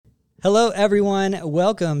Hello, everyone.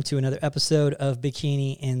 Welcome to another episode of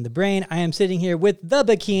Bikini in the Brain. I am sitting here with the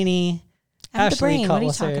Bikini. I'm Ashley the brain. What are you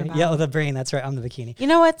Cutwasser. talking about? Yeah, the brain. That's right. I'm the Bikini. You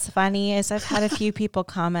know what's funny is I've had a few people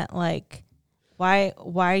comment like, why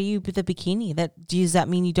are you the bikini? Does that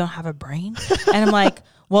mean you don't have a brain? And I'm like,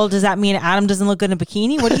 well, does that mean Adam doesn't look good in a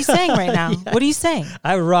bikini? What are you saying right now? Yeah. What are you saying?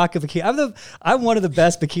 I rock a bikini. I'm one of the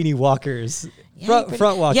best bikini walkers.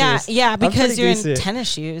 Front walkers. Yeah, because you're decent. in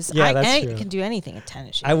tennis shoes. Yeah, that's I true. can do anything in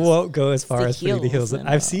tennis shoes. I won't go as far the as putting the heels. heels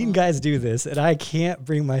I've seen guys do this, and I can't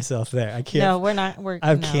bring myself there. I can't. No, we're not.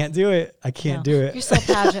 I can't do it. I can't do it. You're still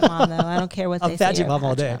pageant mom, though. I don't care what they say. I'm pageant mom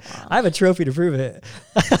all day. I have a trophy to prove it.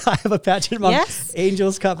 I have a pageant mom. Yes.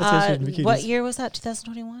 Angels competition. Bikinis. What year was that?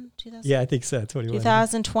 2021? Yeah, I think so.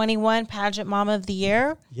 2021 pageant mom of the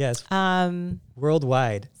year. Yes.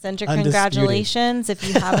 Worldwide. Send your Undisputed. Congratulations if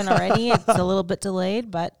you haven't already. It's a little bit delayed,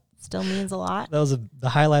 but still means a lot. That was the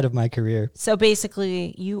highlight of my career. So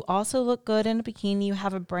basically, you also look good in a bikini. You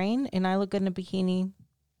have a brain, and I look good in a bikini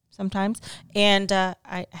sometimes. And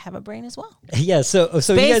I have a brain as well. Yeah, so based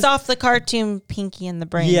you guys, off the cartoon Pinky and the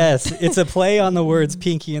Brain. Yes, it's a play on the words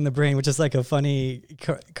Pinky and the Brain, which is like a funny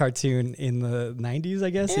cartoon in the 90s,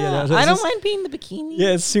 I guess. Yeah, I don't mind being the bikini. Yeah,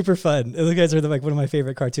 it's super fun. Those guys are like one of my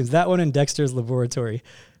favorite cartoons. That one and Dexter's Laboratory.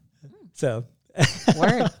 So...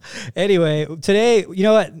 Word. Anyway, today, you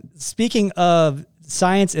know what? Speaking of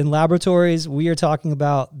science and laboratories, we are talking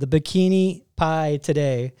about the bikini pie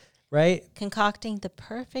today, right? Concocting the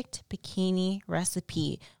perfect bikini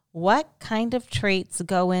recipe. What kind of traits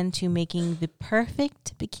go into making the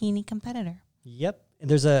perfect bikini competitor? Yep. And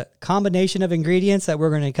there's a combination of ingredients that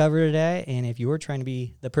we're going to cover today. And if you're trying to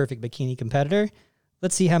be the perfect bikini competitor,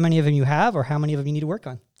 let's see how many of them you have or how many of them you need to work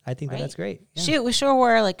on. I think that's great. Yeah. Shoot, we sure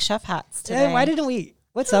wore like chef hats today. Yeah, why didn't we?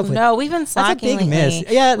 What's up with No, we've been slacking That's a big lately.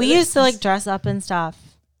 miss. Yeah, we used to like dress up and stuff.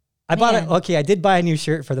 I bought it. Okay, I did buy a new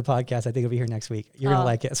shirt for the podcast. I think it'll be here next week. You're gonna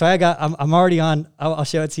like it. So I'm already on. I'll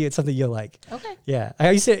show it to you. It's something you'll like. Okay. Yeah, I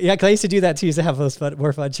used to do that too. I used to have those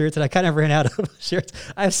more fun shirts, and I kind of ran out of shirts.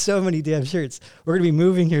 I have so many damn shirts. We're gonna be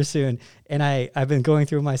moving here soon, and I've been going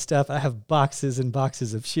through my stuff. I have boxes and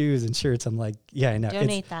boxes of shoes and shirts. I'm like, yeah, I know.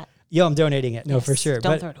 Donate that. Yo, I'm donating it. No, yes, for sure.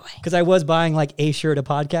 Don't throw it away. Because I was buying like a shirt a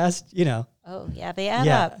podcast, you know. Oh, yeah, they add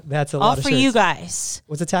up. That's a all lot of for shirts. you guys.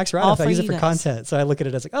 What's a tax write-off? I use it for content. So I look at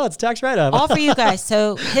it as like, oh, it's a tax write-off. All for you guys.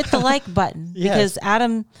 So hit the like button because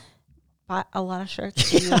Adam bought a lot of shirts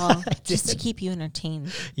for you all just to keep you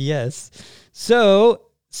entertained. Yes. So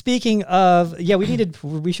speaking of,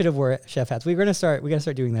 we should have wore chef hats. We got to start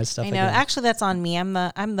doing that stuff. I know. Again. Actually, that's on me.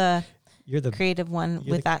 You're the creative one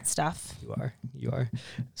with that stuff. You are.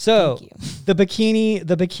 So the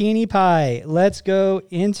bikini pie. Let's go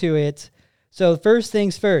into it. So first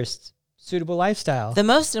things first, suitable lifestyle. The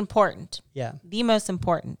most important. Yeah. The most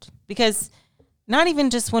important. Because not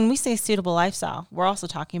even just when we say suitable lifestyle, we're also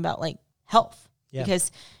talking about like health. Yeah.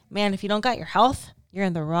 Because man, if you don't got your health, you're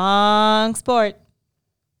in the wrong sport.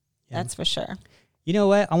 Yeah. That's for sure. You know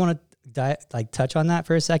what? I want to touch on that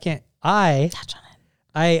for a second. Touch on it.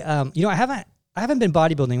 I haven't been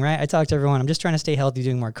bodybuilding, right? I talk to everyone. I'm just trying to stay healthy,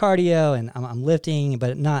 doing more cardio, and I'm lifting,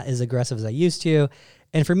 but not as aggressive as I used to.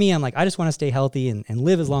 And for me, I'm like, I just want to stay healthy and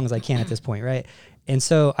live as long as I can at this point, right? And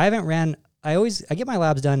so I haven't ran. I get my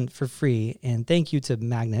labs done for free, and thank you to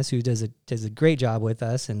Magnus, who does a great job with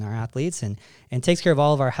us and our athletes, and takes care of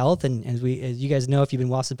all of our health. And as you guys know, if you've been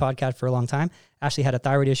watching the podcast for a long time, Ashley had a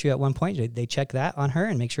thyroid issue at one point. They check that on her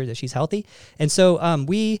and make sure that she's healthy. And so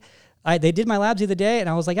they did my labs the other day, and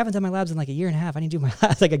I was like, I haven't done my labs in like a year and a half. I need to do my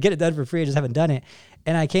labs. Like, I get it done for free. I just haven't done it.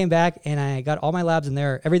 And I came back, and I got all my labs in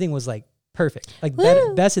there. Everything was like perfect, like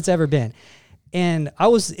best it's ever been. And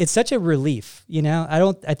it's such a relief, you know.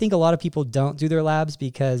 I think a lot of people don't do their labs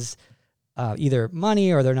because either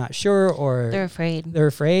money or they're not sure or they're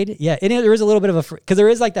afraid. Yeah. And there is a little bit of because there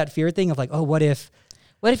is like that fear thing of like, oh, what if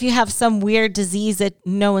you have some weird disease that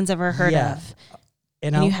no one's ever heard of?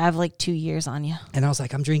 And you have like 2 years on you. And I was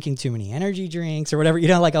like, I'm drinking too many energy drinks or whatever. You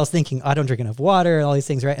know, like I was thinking, I don't drink enough water and all these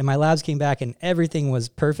things, right? And my labs came back and everything was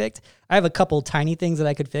perfect. I have a couple tiny things that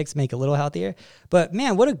I could fix, make it a little healthier. But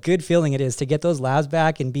man, what a good feeling it is to get those labs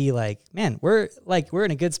back and be like, man, we're in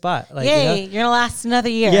a good spot. Like, yay, you're going to last another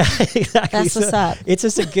year. Yeah, exactly. That's what's up. It's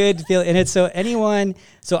just a good feeling. And it's so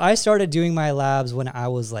I started doing my labs when I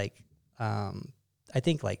was like, I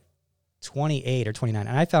think like 28 or 29.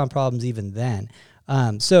 And I found problems even then.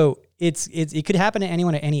 So it could happen to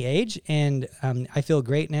anyone at any age, and I feel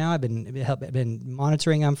great now. I've been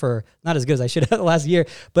monitoring them for not as good as I should have the last year,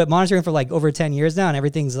 but monitoring for like over 10 years now, and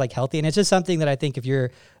everything's like healthy. And it's just something that I think if you're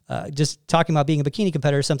just talking about being a bikini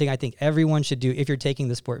competitor, something I think everyone should do if you're taking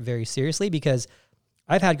the sport very seriously, because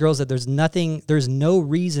I've had girls that there's no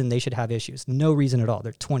reason they should have issues. No reason at all.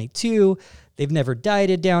 They're 22. They've never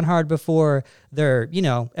dieted down hard before. They're,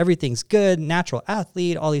 everything's good, natural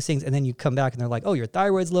athlete, all these things. And then you come back and they're like, oh, your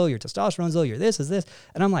thyroid's low, your testosterone's low, your this is this.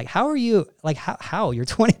 And I'm like, how are you, like, how? You're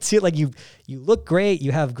 22, like you look great,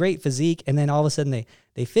 you have great physique. And then all of a sudden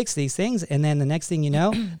they fix these things. And then the next thing you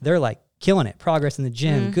know, they're like killing it, progress in the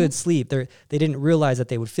gym, good sleep. They didn't realize that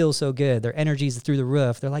they would feel so good. Their energy's through the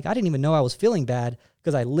roof. They're like, I didn't even know I was feeling bad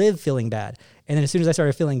because I live feeling bad. And then as soon as I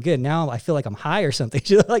started feeling good, now I feel like I'm high or something.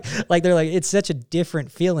 like they're like, it's such a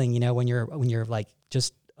different feeling, when you're like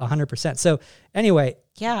just 100%. So anyway.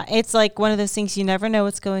 Yeah. It's like one of those things you never know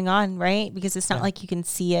what's going on, right? Because it's not like you can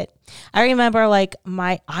see it. I remember like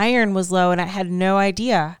my iron was low and I had no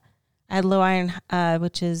idea. I had low iron,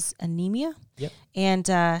 which is anemia. Yep.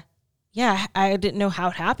 And, yeah, I didn't know how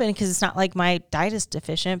it happened because it's not like my diet is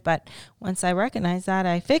deficient. But once I recognized that,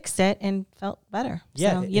 I fixed it and felt better.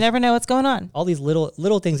 Yeah, so you never know what's going on. All these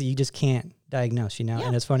little things that you just can't diagnose, Yeah.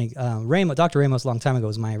 And it's funny. Dr. Ramos, a long time ago,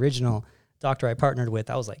 was my original doctor I partnered with.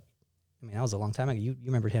 I was like, that was a long time ago. You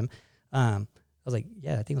remembered him. I was like,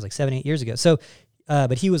 yeah, I think it was like 7-8 years ago. So,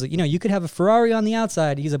 but he was like, you could have a Ferrari on the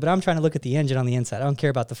outside. He's like, but I'm trying to look at the engine on the inside. I don't care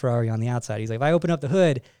about the Ferrari on the outside. He's like, if I open up the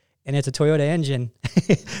hood and it's a Toyota engine,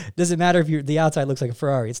 doesn't matter if the outside looks like a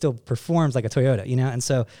Ferrari, it still performs like a Toyota, And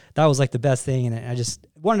so that was like the best thing. And I just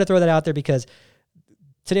wanted to throw that out there because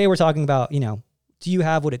today we're talking about, do you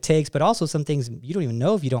have what it takes? But also some things you don't even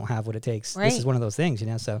know if you don't have what it takes. Right. This is one of those things,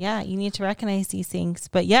 So yeah, you need to recognize these things.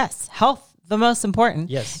 But yes, health, the most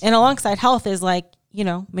important. Yes. And alongside health is like,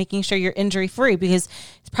 making sure you're injury free, because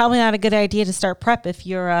it's probably not a good idea to start prep if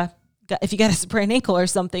you're if you got a sprained ankle or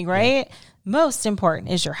something, right? Yeah. Most important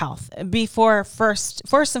is your health.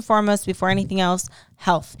 First and foremost, before anything else,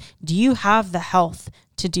 health. Do you have the health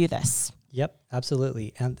to do this? Yep,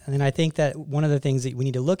 absolutely. And I think that one of the things that we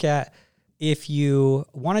need to look at, if you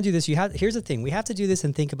want to do this, here's the thing. We have to do this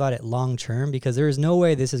and think about it long term, because there is no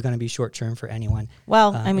way this is going to be short term for anyone.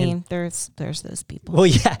 Well, there's those people. Well,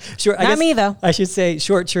 yeah, sure. Not me though. I should say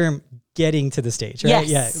short term getting to the stage, right?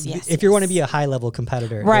 Yes, yeah. If you want to be a high level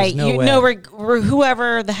competitor, right? There's no way.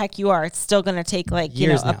 Whoever the heck you are, it's still going to take like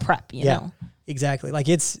years a prep. You know. Exactly. Like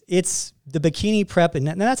it's the bikini prep, and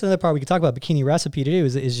that's another part we could talk about. Bikini recipe to do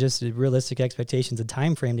is just realistic expectations and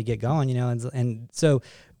time frame to get going. And so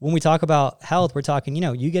when we talk about health, we're talking,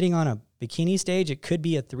 you getting on a bikini stage. It could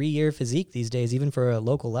be a 3-year physique these days, even for a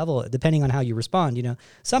local level, depending on how you respond.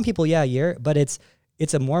 Some people, a year, but it's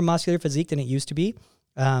a more muscular physique than it used to be.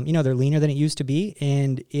 They're leaner than it used to be,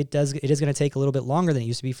 and it is going to take a little bit longer than it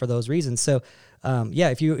used to be for those reasons. So,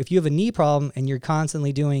 if you have a knee problem and you're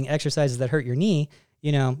constantly doing exercises that hurt your knee,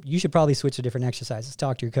 you should probably switch to different exercises.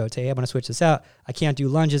 Talk to your coach. Hey, I'm going to switch this out. I can't do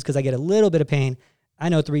lunges because I get a little bit of pain. I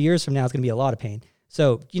know 3 years from now it's going to be a lot of pain.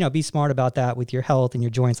 So, be smart about that with your health and your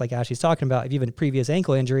joints, like Ashley's talking about. If you have a previous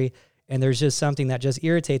ankle injury and there's just something that just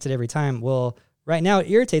irritates it every time, well, right now it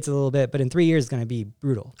irritates a little bit, but in 3 years it's going to be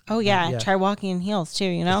brutal. Oh yeah. Try walking in heels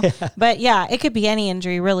too, But yeah, it could be any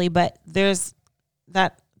injury really, but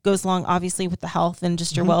that goes along obviously with the health and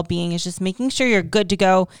just your well-being, is just making sure you're good to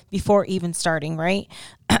go before even starting, right?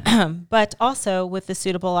 But also with the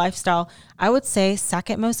suitable lifestyle, I would say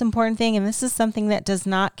second most important thing, and this is something that does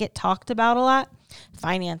not get talked about a lot,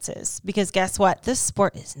 finances. Because guess what? This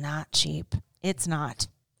sport is not cheap. It's not.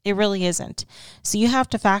 It really isn't. So you have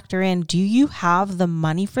to factor in, do you have the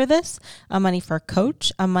money for this? A money for a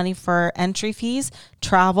coach, a money for entry fees,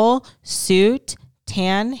 travel, suit,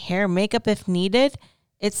 tan, hair, makeup if needed.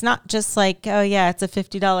 It's not just like, oh yeah, it's a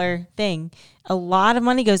 $50 thing. A lot of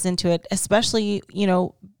money goes into it, especially,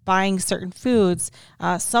 buying certain foods,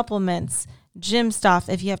 supplements, gym stuff,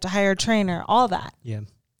 if you have to hire a trainer, all that. Yeah.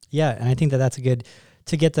 Yeah. And I think that's a good,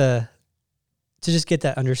 to just get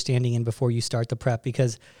that understanding in before you start the prep,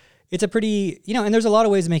 because it's a pretty, and there's a lot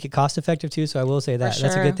of ways to make it cost effective too. So I will say that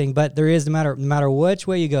that's a good thing, but there is, no matter which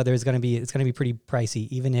way you go, it's going to be pretty pricey,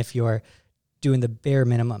 even if you're doing the bare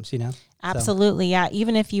minimums, Absolutely. So. Yeah.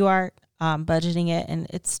 Even if you are budgeting it, and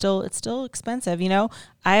it's still expensive,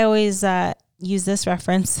 I always use this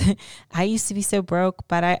reference. I used to be so broke,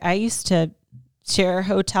 but I used to share a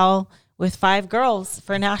hotel with 5 girls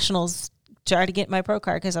for nationals, try to get my pro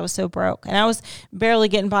card because I was so broke, and I was barely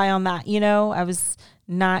getting by on that. I was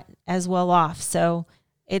not as well off. So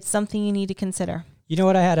it's something you need to consider. You know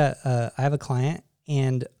what? I have a client,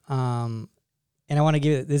 and I want to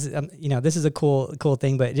give it this. This is a cool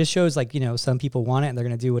thing, but it just shows some people want it and they're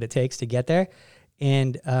going to do what it takes to get there.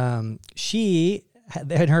 And she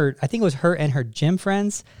and her, I think it was her and her gym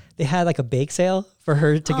friends, they had like a bake sale for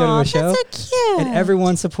her to go to a show. That's so cute. And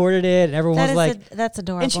everyone supported it. And everyone was like, that's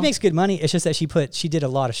adorable. And she makes good money. It's just that she did a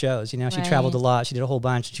lot of shows, you know, she traveled a lot. She did a whole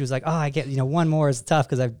bunch. And she was like, oh, I get, you know, one more is tough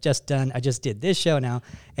because I just did this show now.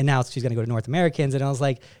 And now she's going to go to North Americans. And I was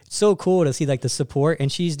like, it's so cool to see like the support.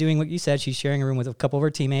 And she's doing what you said. She's sharing a room with a couple of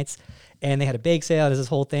her teammates. And they had a bake sale. There's this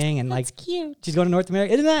whole thing. And that's like, cute. She's going to North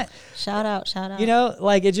America. Isn't that? Shout out. You know,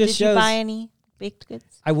 like it just shows. Did you buy any baked goods?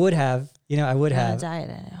 I would have, you know, I would have.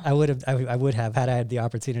 Diet, I would have had I had the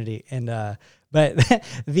opportunity. And, but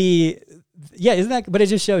isn't that, but it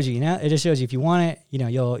just shows you, you know, it just shows you if you want it, you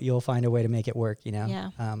know, you'll find a way to make it work, you know?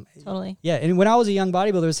 Yeah, totally. Yeah. And when I was a young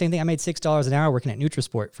bodybuilder, the same thing. I made $6 an hour working at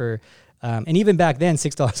Nutrisport for, and even back then,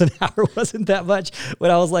 $6 an hour wasn't that much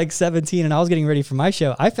when I was like 17 and I was getting ready for my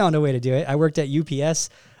show. I found a way to do it. I worked at UPS,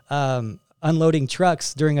 unloading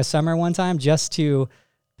trucks during a summer one time just to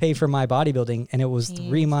pay for my bodybuilding. And it was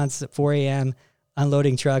 3 months at 4 a.m.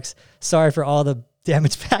 unloading trucks. Sorry for all the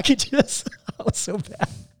damaged packages. I was so bad.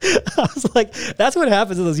 I was like, that's what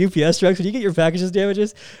happens in those UPS trucks when you get your packages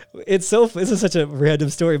damages. This is such a random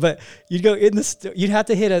story, but you'd go in you'd have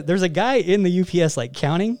to there's a guy in the UPS like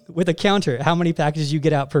counting with a counter how many packages you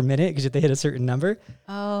get out per minute because if they hit a certain number.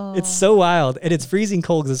 Oh, it's so wild. And it's freezing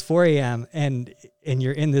cold because it's 4 a.m. and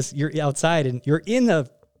you're outside and you're in the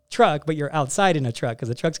truck, but you're outside in a truck because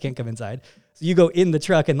the trucks can't come inside. So you go in the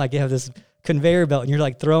truck and like you have this conveyor belt and you're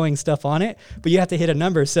like throwing stuff on it, but you have to hit a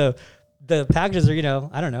number. So the packages are, you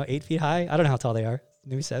know, I don't know, 8 feet high. I don't know how tall they are.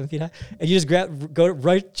 Maybe 7 feet high. And you just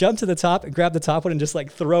jump to the top and grab the top one and just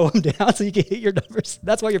like throw them down so you can hit your numbers.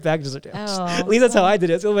 That's why your packages are damaged. At least that's how I did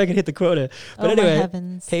it. So I can hit the quota. But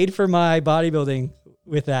anyway, paid for my bodybuilding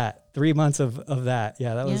with that. 3 months of that.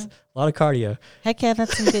 Yeah, that was a lot of cardio. Heck yeah,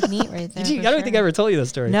 that's some good meat right there. I don't think I ever told you this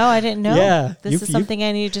story. No, I didn't know. Yeah. This is something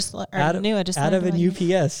I knew I just Adam in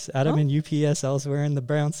UPS. Adam in UPS, I was wearing the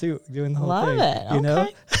brown suit doing the whole thing. Love it. You know?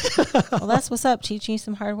 Well, that's what's up. Teaching you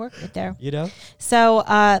some hard work right there. You know? So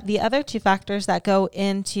the other two factors that go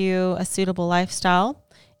into a suitable lifestyle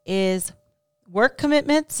is work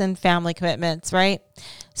commitments and family commitments, right?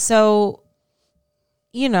 So,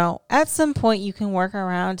 you know, at some point you can work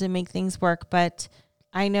around and make things work, but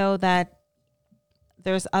I know that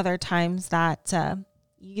there's other times that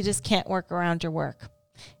you just can't work around your work.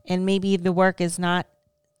 And maybe the work is not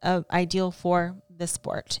ideal for the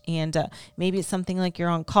sport. And maybe it's something like you're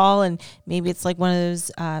on call, and maybe it's like one of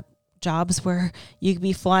those jobs where you could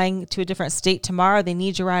be flying to a different state tomorrow. They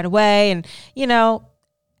need you right away. And, you know,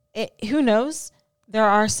 who knows? There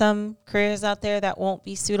are some careers out there that won't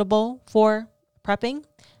be suitable for prepping.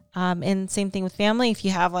 And same thing with family. If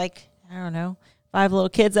you have like, I don't know, 5 little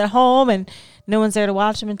kids at home and no one's there to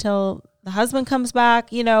watch them until the husband comes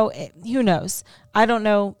back, you know, who knows? I don't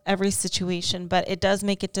know every situation, but it does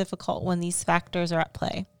make it difficult when these factors are at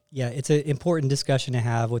play. Yeah, it's an important discussion to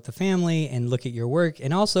have with the family and look at your work.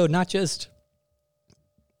 And also not just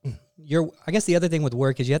I guess the other thing with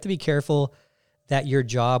work is you have to be careful that your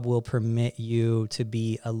job will permit you to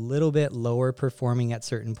be a little bit lower performing at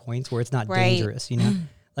certain points where it's not dangerous, you know?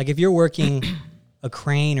 Like if you're working a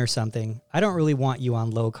crane or something, I don't really want you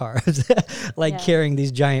on low carbs, carrying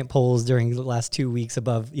these giant poles during the last 2 weeks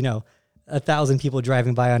above, you know, 1,000 people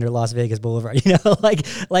driving by under Las Vegas Boulevard, you know,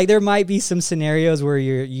 like there might be some scenarios where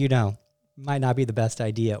you know, might not be the best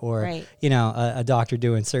idea, or, you know, a doctor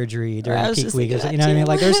doing surgery during peak week, or something, you know what I mean?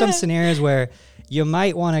 Like there's some scenarios where you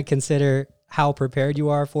might want to consider how prepared you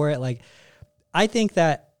are for it. Like, I think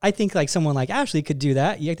like someone like Ashley could do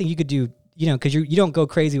that. I think you could do, you know, because you don't go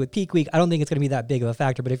crazy with peak week. I don't think it's going to be that big of a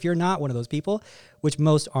factor. But if you're not one of those people, which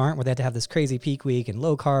most aren't, where they have to have this crazy peak week and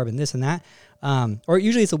low carb and this and that, or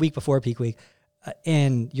usually it's a week before peak week,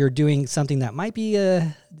 and you're doing something that might be,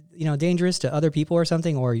 you know, dangerous to other people or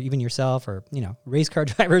something, or even yourself, or, you know, race car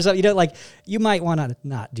drivers, you know, like you might want to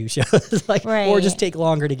not do shows, or just take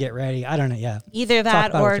longer to get ready. I don't know. Yeah. Either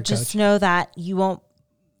that, or just know that you won't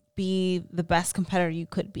be the best competitor you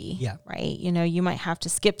could be. Yeah. Right. You know, you might have to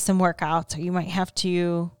skip some workouts, or you might have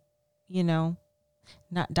to, you know,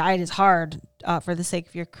 not diet is hard for the sake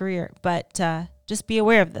of your career, but just be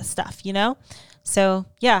aware of this stuff, you know? So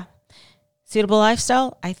yeah, suitable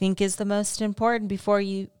lifestyle, I think, is the most important before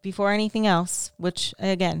anything else, which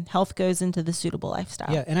again, health goes into the suitable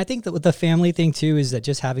lifestyle. Yeah. And I think that with the family thing too, is that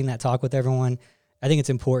just having that talk with everyone, I think it's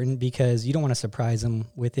important because you don't want to surprise them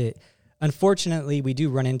with it. Unfortunately, we do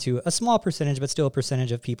run into a small percentage, but still a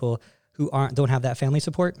percentage of people who don't have that family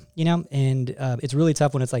support, you know, and it's really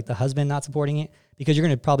tough when it's like the husband not supporting it, because you're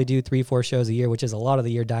going to probably do 3-4 shows a year, which is a lot of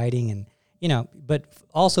the year dieting, and, you know, but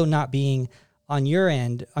also not being on your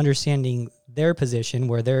end, understanding their position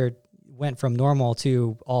where went from normal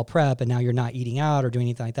to all prep and now you're not eating out or doing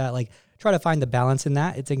anything like that, like try to find the balance in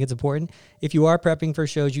that. I think it's important. If you are prepping for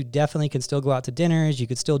shows, you definitely can still go out to dinners. You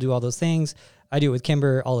could still do all those things. I do it with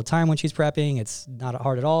Kimber all the time when she's prepping. It's not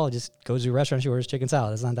hard at all. It just goes to a restaurant, she orders chicken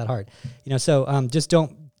salad. It's not that hard. So just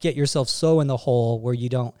don't get yourself so in the hole where you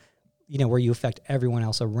don't, where you affect everyone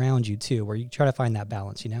else around you too, where you try to find that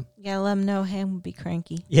balance, You gotta let them know Ham would be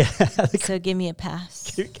cranky. Yeah. So give me a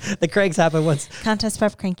pass. The cranks happen once. Contest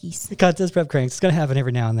prep crankies. The contest prep cranks. It's going to happen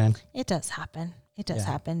every now and then. It does happen.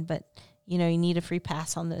 But you need a free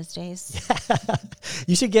pass on those days.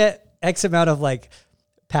 You should get X amount of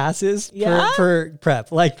passes for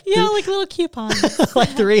prep. Like little coupons. like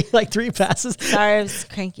three passes. Sorry, I was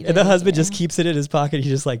cranky. And the husband just keeps it in his pocket. He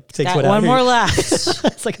just takes one out. One more left.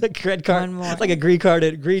 It's like a red card. One more. It's like a green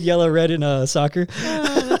card, green, yellow, red in soccer.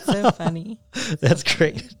 Oh, that's so funny. That's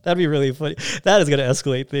great. That'd be really funny. That is going to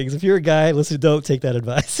escalate things. If you're a guy, listen, don't take that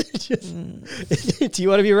advice. Do you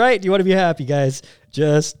want to be right? Do you want to be happy, guys?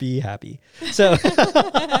 Just be happy. So,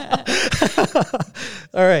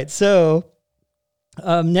 all right. So,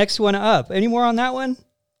 next one up. Any more on that one?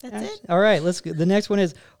 That's it. All right. Let's go. The next one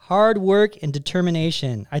is hard work and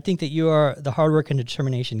determination. I think that you are the hard work and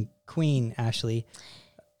determination queen, Ashley.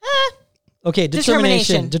 Okay,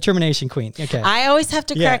 determination queen. Okay. I always have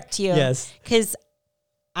to correct you. Yes. Because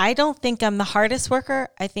I don't think I'm the hardest worker.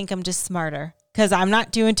 I think I'm just smarter. Because I'm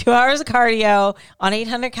not doing 2 hours of cardio on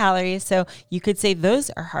 800 calories. So you could say those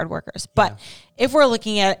are hard workers. But if we're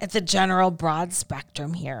looking at the general broad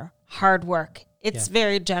spectrum here, hard work, it's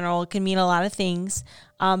very general. It can mean a lot of things.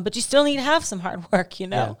 But you still need to have some hard work,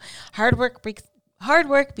 Yeah. Hard work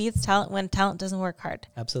beats talent when talent doesn't work hard.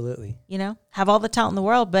 Absolutely. Have all the talent in the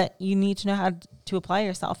world, but you need to know how to apply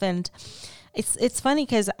yourself. And it's funny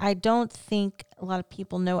because I don't think a lot of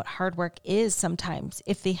people know what hard work is sometimes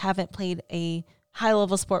if they haven't played a high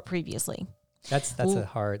level sport previously. That's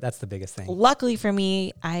the biggest thing. Luckily for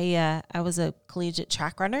me, I was a collegiate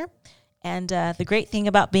track runner. And the great thing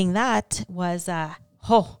about being that was,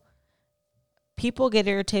 people get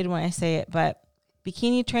irritated when I say it, but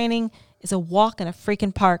bikini training is a walk in a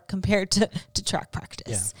freaking park compared to track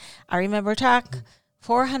practice. Yeah. I remember track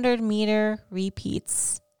 400 meter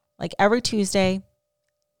repeats every Tuesday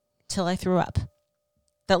till I threw up.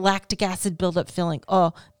 The lactic acid buildup feeling,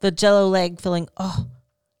 the jello leg feeling,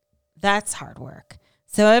 that's hard work.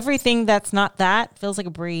 So everything that's not that feels like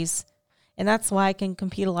a breeze. And that's why I can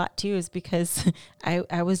compete a lot too, is because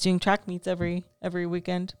I was doing track meets every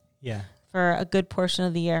weekend. Yeah. For a good portion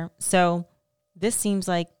of the year. So this seems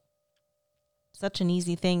like such an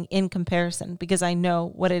easy thing in comparison because I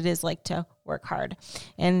know what it is like to work hard.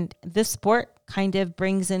 And this sport kind of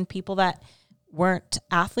brings in people that weren't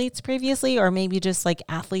athletes previously, or maybe just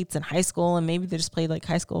athletes in high school and maybe they just played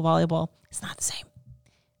high school volleyball. It's not the same.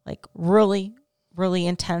 Really, really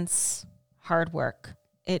intense hard work.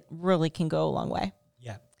 It really can go a long way.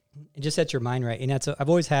 Yeah. It just sets your mind right. And I've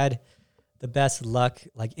always had the best luck,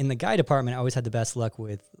 in the guy department, I always had the best luck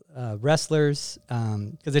with wrestlers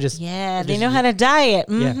because they know how to diet.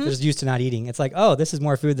 Mm-hmm. Yeah, they're just used to not eating. It's this is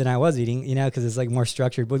more food than I was eating, because it's more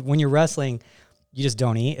structured. But when you're wrestling, you just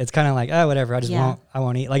don't eat. It's kind of whatever. I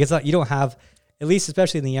won't eat. It's not, you don't have, at least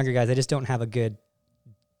especially in the younger guys, they just don't have a good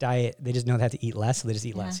diet. They just know they have to eat less, so they just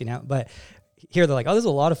eat less. But here they're there's a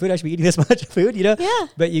lot of food. I should be eating this much food, Yeah.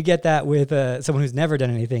 But you get that with someone who's never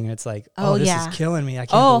done anything, and it's this is killing me. I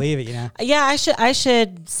can't believe it, Yeah, I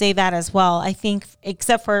should say that as well. I think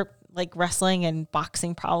except for wrestling and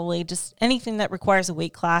boxing, probably just anything that requires a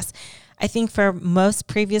weight class. I think for most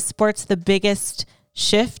previous sports, the biggest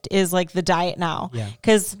shift is the diet now. Yeah.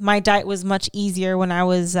 Because my diet was much easier when I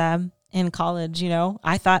was in college.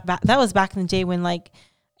 I thought that was back in the day when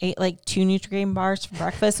ate 2 Nutri-Grain bars for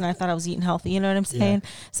breakfast and I thought I was eating healthy, you know what I'm saying? Yeah.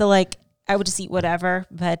 So I would just eat whatever,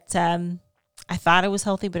 but I thought it was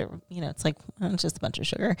healthy, but it's just a bunch of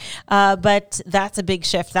sugar. But that's a big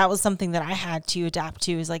shift. That was something that I had to adapt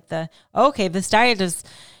to, is this diet is,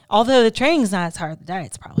 although the training's not as hard, the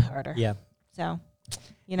diet's probably harder. Yeah. So,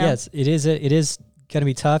 Yes, it is going to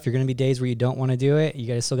be tough. You're going to be days where you don't want to do it. You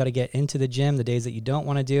guys still got to get into the gym. The days that you don't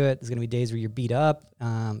want to do it, there's going to be days where you're beat up.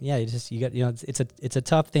 It's a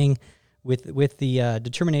tough thing with the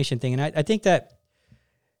determination thing. And I think that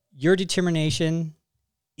your determination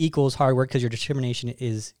equals hard work because your determination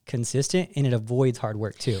is consistent and it avoids hard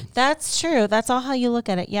work too. That's true. That's all how you look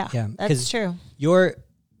at it. Yeah. That's true.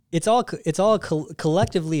 It's all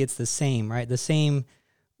collectively it's the same, right? The same,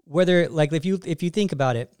 whether if you think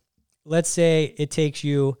about it, let's say it takes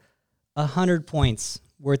you 100 points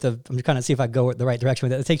worth of, I'm just kind of see if I go the right direction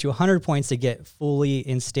with it. It takes you 100 points to get fully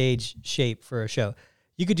in stage shape for a show.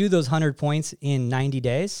 You could do those 100 points in 90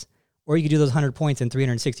 days, or you could do those 100 points in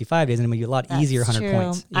 365 days and it would be a lot easier 100 true.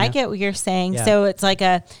 points. I get what you're saying. Yeah. So it's like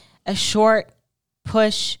a short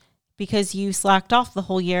push because you slacked off the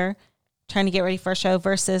whole year trying to get ready for a show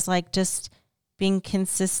versus like just being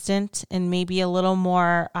consistent and maybe a little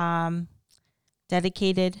more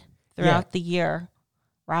dedicated throughout the year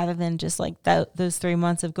rather than just like those 3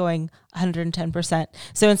 months of going 110%.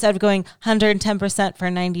 So instead of going 110%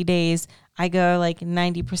 for 90 days, I go like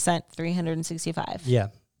 90%, 365. Yeah.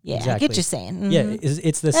 Yeah, exactly. I get what you're saying. Mm-hmm. Yeah,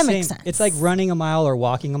 it's the That same. makes sense. It's like running a mile or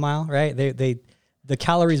walking a mile, right? The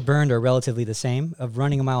calories burned are relatively the same of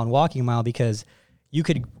running a mile and walking a mile because you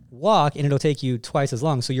could walk and it'll take you twice as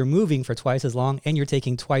long. So you're moving for twice as long and you're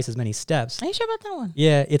taking twice as many steps. Are you sure about that one?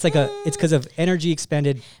 Yeah, it's like it's because of energy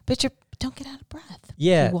expended. But don't get out of breath.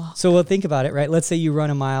 Yeah. So we'll think about it, right? Let's say you run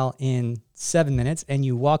a mile in 7 minutes and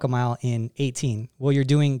you walk a mile in 18. Well, you're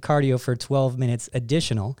doing cardio for 12 minutes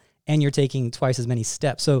additional and you're taking twice as many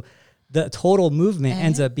steps. So the total movement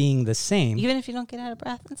ends up being the same. Even if you don't get out of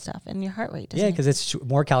breath and stuff and your heart rate doesn't. Yeah, because it's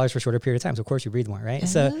more calories for a shorter period of time. So of course you breathe more, right?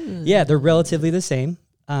 So yeah, they're relatively the same.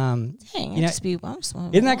 Dang,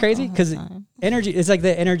 isn't that crazy? Because energy, it's like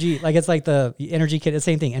the energy, like it's like the energy kit, the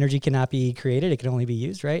same thing. Energy cannot be created; it can only be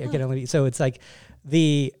used, right? It can only be, so it's like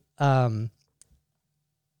the amount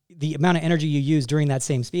of energy you use during that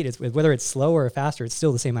same speed. It's whether it's slower or faster, it's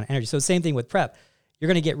still the same amount of energy. So same thing with prep. You're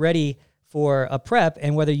going to get ready for a prep,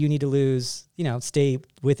 and whether you need to lose, stay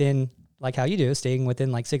within like how you do, staying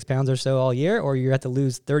within like 6 pounds or so all year, or you have to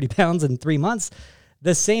lose 30 pounds in 3 months.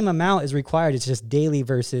 The same amount is required. It's just daily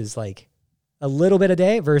versus like a little bit a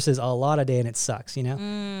day versus a lot a day, and it sucks,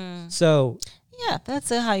 So yeah, that's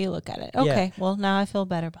how you look at it. Okay, well now I feel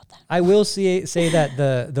better about that. I will say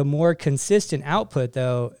that the more consistent output,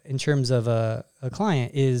 though, in terms of a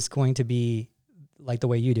client, is going to be like the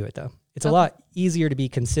way you do it, though. It's a lot easier to be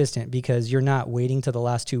consistent because you're not waiting till the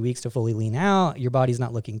last 2 weeks to fully lean out. Your body's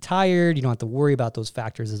not looking tired. You don't have to worry about those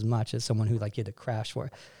factors as much as someone who like you had to crash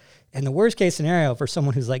for. And the worst case scenario for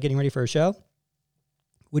someone who's like getting ready for a show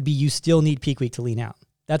would be you still need peak week to lean out.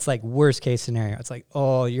 That's like worst case scenario. It's like,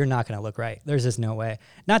 oh, you're not going to look right. There's just no way.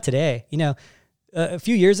 Not today. A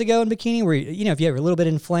few years ago in Bikini where, if you have a little bit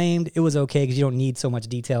inflamed, it was okay because you don't need so much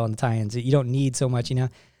detail on the tie-ins. You don't need so much,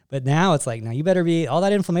 But now it's like, no, you better all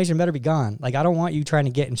that inflammation better be gone. Like, I don't want you trying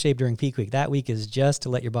to get in shape during peak week. That week is just to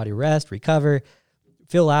let your body rest, recover,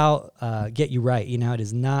 fill out, get you right. It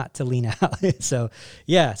is not to lean out. So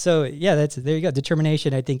there you go.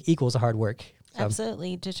 Determination, I think, equals hard work. So.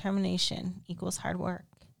 Absolutely. Determination equals hard work.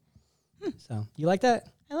 So you like that?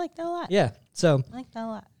 I like that a lot. Yeah. So I like that a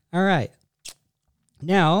lot. All right.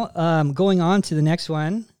 Now, going on to the next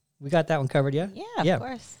one. We got that one covered, yeah? Yeah, of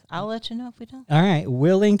course. I'll let you know if we don't. All right.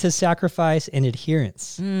 Willing to sacrifice and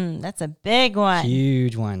adherence. That's a big one.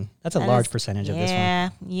 Huge one. That's a large percentage of this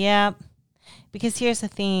one. Yeah. Because here's the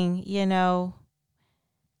thing,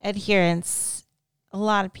 adherence. A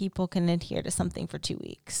lot of people can adhere to something for 2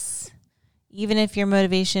 weeks. Even if your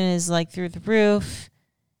motivation is like through the roof,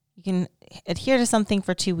 you can adhere to something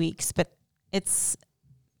for 2 weeks, but it's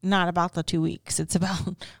not about the 2 weeks. It's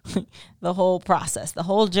about the whole process, the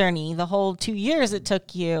whole journey, the whole 2 years it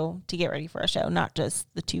took you to get ready for a show, not just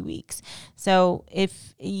the 2 weeks. So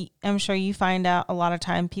I'm sure you find out a lot of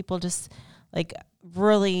time people just like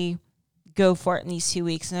really go for it in these 2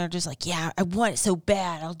 weeks and they're just like, yeah, I want it so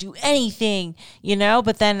bad. I'll do anything,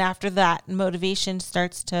 But then after that, motivation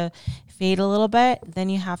starts to fade a little bit. Then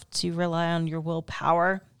you have to rely on your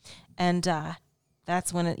willpower. And,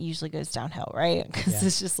 that's when it usually goes downhill, right? Because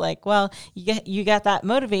it's just like, well, you got that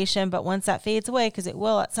motivation, but once that fades away, because it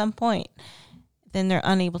will at some point, then they're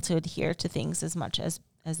unable to adhere to things as much as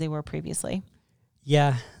they were previously.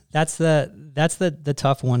 Yeah, that's the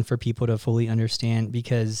tough one for people to fully understand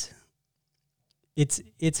because it's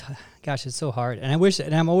so hard. And I wish,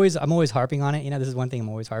 and I'm always harping on it. This is one thing I'm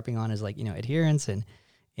always harping on is like, adherence and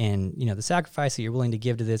the sacrifice that you're willing to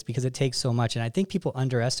give to this because it takes so much. And I think people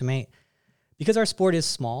underestimate. Because our sport is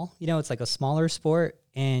small, it's like a smaller sport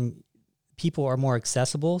and people are more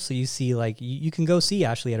accessible. So you see like, you can go see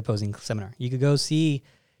Ashley at a posing seminar. You could go see,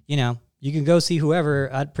 whoever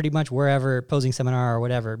at pretty much wherever posing seminar or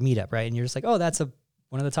whatever meetup, right? And you're just like, oh, that's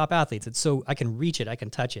one of the top athletes. It's so I can reach it. I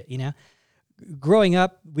can touch it, Growing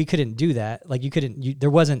up, we couldn't do that. Like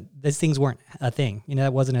these things weren't a thing.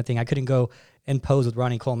 That wasn't a thing. I couldn't go and pose with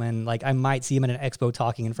Ronnie Coleman. Like I might see him at an expo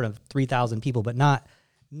talking in front of 3,000 people, but not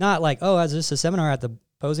like, oh, is this a seminar at the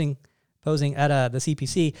posing posing at the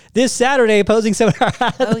CPC this Saturday, posing seminar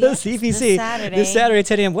at the CPC this Saturday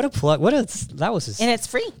 10 a.m. What a plug! That was just, and it's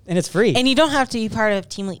free. And you don't have to be part of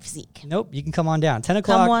Team Elite Physique. Nope, you can come on down. 10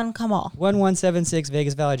 o'clock. Come one, come all. 1176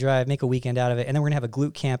 Vegas Valley Drive. Make a weekend out of it, and then we're gonna have a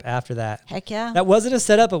glute camp after that. Heck yeah! That wasn't a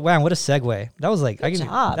setup, but wow, what a segue! That was like Good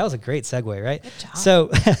job. That was a great segue, right? Good job.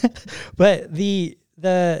 So, but the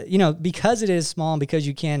because it is small and because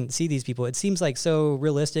you can see these people, it seems like so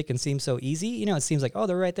realistic and seems so easy. It seems like, oh,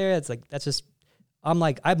 they're right there. It's like, that's just, I'm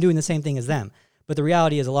doing the same thing as them. But the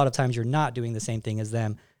reality is a lot of times you're not doing the same thing as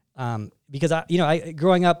them. Because I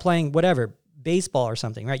growing up playing whatever, baseball or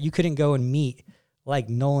something, right? You couldn't go and meet like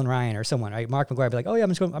Nolan Ryan or someone, right? Mark McGuire be like, oh yeah,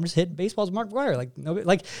 I'm just hitting baseballs with Mark McGuire. Like, nobody,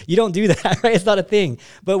 like you don't do that, right? It's not a thing.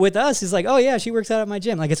 But with us, it's like, oh yeah, she works out at my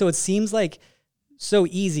gym. Like, so it seems like so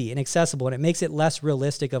easy and accessible, and it makes it less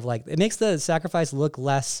realistic it makes the sacrifice look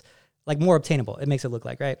less, like more obtainable. It makes it look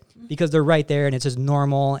like, right? Because they're right there and it's just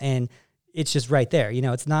normal and it's just right there.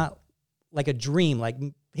 It's not like a dream, like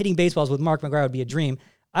hitting baseballs with Mark McGuire would be a dream.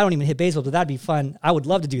 I don't even hit baseballs, but that'd be fun. I would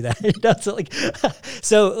love to do that.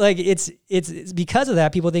 So it's because of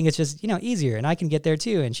that, people think it's just, easier and I can get there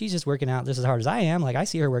too. And she's just working out just as hard as I am. Like I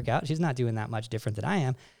see her work out. She's not doing that much different than I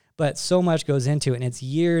am. But so much goes into it, and it's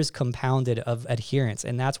years compounded of adherence,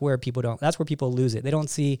 and that's where people lose it. They don't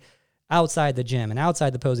see outside the gym and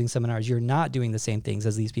outside the posing seminars, you're not doing the same things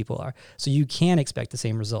as these people are. So you can expect the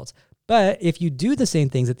same results. But if you do the same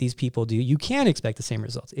things that these people do, you can expect the same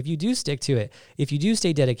results. If you do stick to it, if you do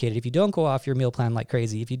stay dedicated, if you don't go off your meal plan like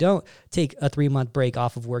crazy, if you don't take a 3-month break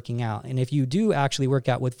off of working out, and if you do actually work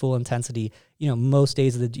out with full intensity, most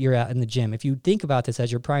days of the year out in the gym, if you think about this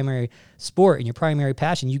as your primary sport and your primary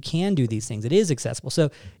passion, you can do these things. It is accessible. So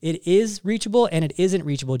it is reachable, and it isn't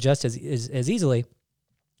reachable just as easily.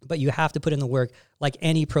 But you have to put in the work like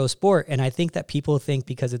any pro sport. And I think that people think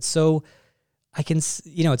because it's so,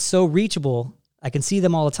 it's so reachable, I can see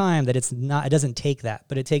them all the time, that it doesn't take that,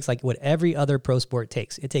 but it takes like what every other pro sport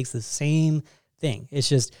takes. It takes the same thing. It's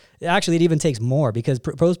just, actually it even takes more because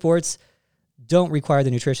pro sports don't require the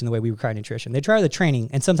nutrition the way we require nutrition. They require the training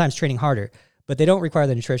and sometimes training harder, but they don't require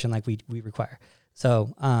the nutrition like we require.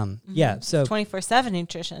 So, yeah. So 24/7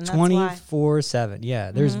 nutrition. 24/7.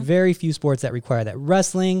 Yeah. There's very few sports that require that.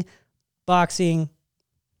 Wrestling, boxing.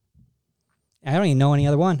 I don't even know any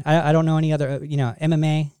other one. I don't know any other,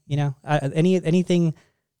 MMA, anything.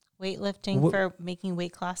 Weightlifting for making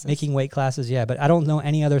weight classes. Making weight classes. Yeah. But I don't know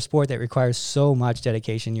any other sport that requires so much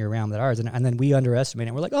dedication year round that ours. And then we underestimate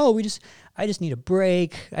it. We're like, oh, I just need a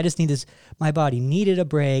break. I just need this. My body needed a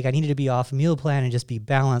break. I needed to be off meal plan and just be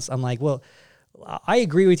balanced. I'm like, well, I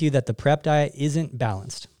agree with you that the prep diet isn't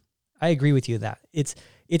balanced. I agree with you that it's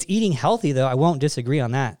eating healthy though. I won't disagree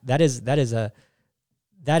on that. That is a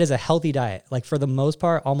healthy diet. Like for the most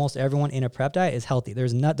part, almost everyone in a prep diet is healthy.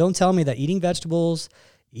 Don't tell me that eating vegetables,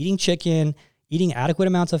 eating chicken, eating adequate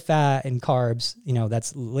amounts of fat and carbs,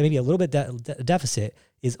 that's maybe a little bit deficit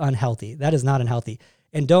is unhealthy. That is not unhealthy.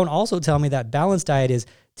 And don't also tell me that balanced diet is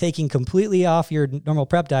taking completely off your normal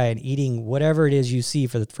prep diet and eating whatever it is you see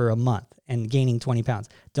for a month and gaining 20 pounds.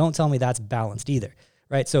 Don't tell me that's balanced either,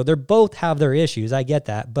 right? So they both have their issues. I get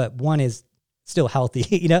that, but one is still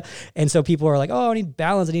healthy, And so people are like, oh, I need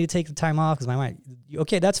balance. I need to take the time off because my mind.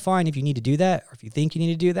 Okay, that's fine if you need to do that or if you think you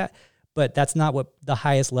need to do that, but that's not what the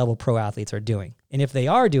highest level pro athletes are doing. And if they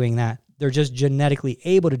are doing that, they're just genetically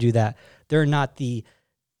able to do that. They're not the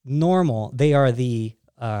normal. They are the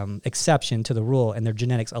exception to the rule, and their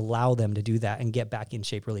genetics allow them to do that and get back in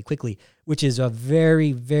shape really quickly, which is a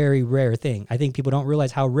very, very rare thing. I think people don't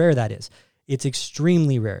realize how rare that is. It's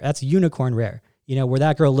extremely rare. That's unicorn rare, where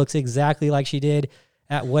that girl looks exactly like she did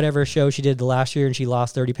at whatever show she did the last year and she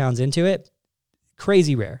lost 30 pounds into it.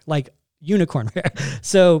 Crazy rare, like unicorn rare.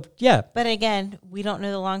 So, yeah. But again, we don't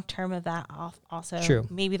know the long term of that also. True.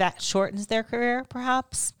 Maybe that shortens their career,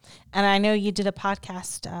 perhaps. And I know you did a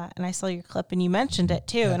podcast and I saw your clip and you mentioned it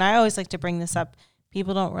too. Yeah. And I always like to bring this up.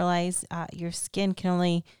 People don't realize your skin can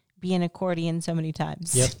only be an accordion so many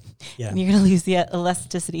times. Yep. Yeah. And you're going to lose the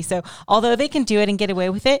elasticity. So although they can do it and get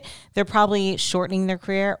away with it, they're probably shortening their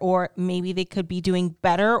career, or maybe they could be doing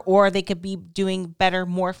better, or they could be doing better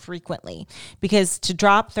more frequently. Because to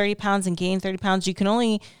drop 30 pounds and gain 30 pounds, you can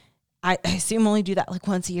only, I assume, only do that like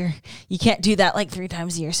once a year. You can't do that like 3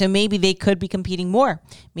 times a year. So maybe they could be competing more.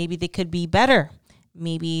 Maybe they could be better.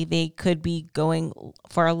 Maybe they could be going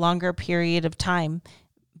for a longer period of time,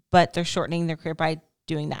 but they're shortening their career by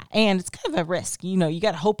doing that. And it's kind of a risk. You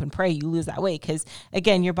got to hope and pray you lose that weight because,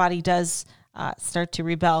 again, your body does start to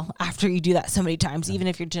rebel after you do that so many times. Even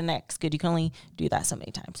if your genetics good, you can only do that so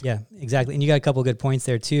many times. Yeah, exactly. And you got a couple of good points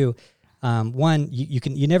there too. One,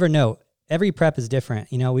 you never know. every prep is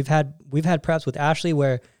different. You know, we've had preps with Ashley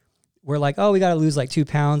where we're like, oh, we got to lose like 2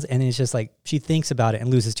 pounds. And it's just like, she thinks about it and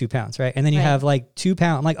loses 2 pounds. Right. And then you have like 2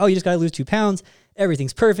 pounds. I'm like, oh, you just got to lose 2 pounds.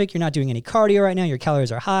 Everything's perfect. You're not doing any cardio right now. Your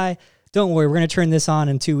calories are high. Don't worry. We're going to turn this on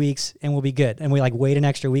in 2 weeks and we'll be good. And we like wait an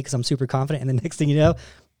extra week because I'm super confident. And the next thing you know,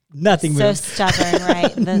 nothing moves. So stubborn,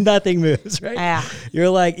 right? Nothing moves, right? Yeah. You're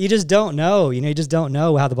like, you just don't know. You know, you just don't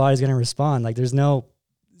know how the body's going to respond. Like there's no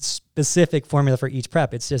specific formula for each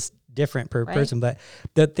prep. It's just different per person. But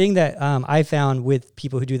the thing that I found with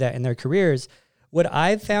people who do that in their careers, what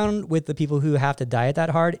I've found with the people who have to diet that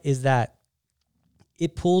hard is that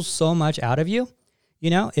it pulls so much out of you. You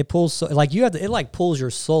know, it pulls so, like you have to, it like pulls your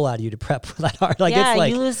soul out of you to prep that hard. Like yeah, it's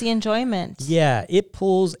like you lose the enjoyment. Yeah, it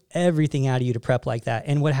pulls everything out of you to prep like that.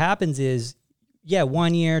 And what happens is,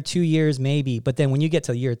 1 year, 2 years, maybe. But then when you get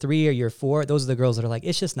to year 3 or year 4, those are the girls that are like,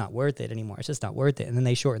 it's just not worth it anymore. It's just not worth it. And then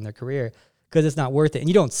they shorten their career because it's not worth it. And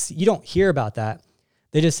you don't hear about that.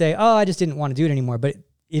 They just say, oh, I just didn't want to do it anymore. But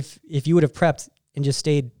if you would have prepped and just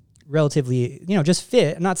stayed relatively, you know, just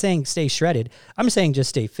fit, I'm not saying stay shredded. I'm saying just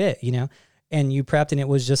stay fit, you know, and you prepped and it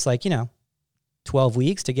was just like, you know, 12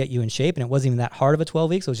 weeks to get you in shape. And it wasn't even that hard of a 12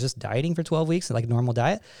 weeks. It was just dieting for 12 weeks, like a normal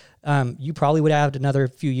diet. You probably would have another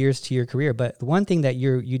few years to your career. But the one thing that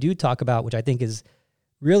you do talk about, which I think is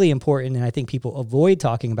really important, and I think people avoid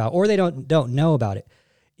talking about, or they don't know about it,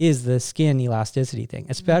 is the skin elasticity thing,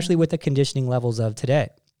 especially with the conditioning levels of today.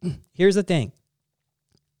 Here's the thing.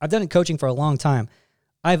 I've done coaching for a long time.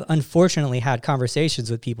 I've unfortunately had conversations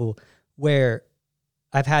with people where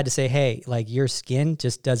I've had to say, hey, like your skin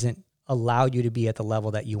just doesn't allow you to be at the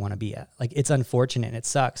level that you want to be at. Like it's unfortunate and it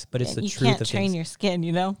sucks, but it's the truth of things. You can't train your skin,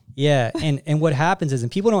 you know? Yeah. And what happens is,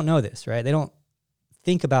 and people don't know this, right? They don't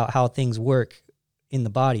think about how things work in the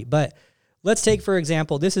body. But let's take, for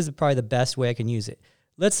example, this is probably the best way I can use it.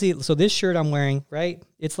 Let's see. So this shirt I'm wearing, right?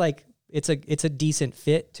 It's like, it's a decent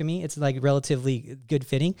fit to me. It's like relatively good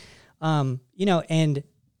fitting. You know, and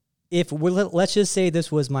if let's just say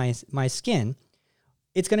this was my skin,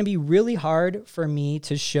 it's going to be really hard for me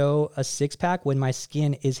to show a 6-pack when my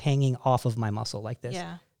skin is hanging off of my muscle like this.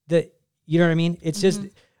 Yeah. You know what I mean? It's just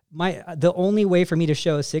the only way for me to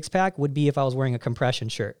show a 6-pack would be if I was wearing a compression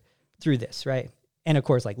shirt through this, right? And of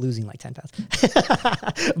course, like losing like 10 pounds.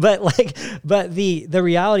 but the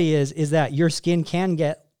reality is that your skin can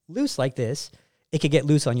get loose like this. It could get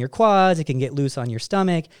loose on your quads. It can get loose on your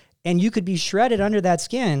stomach. And you could be shredded under that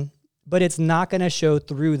skin, but it's not going to show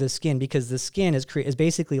through the skin because the skin is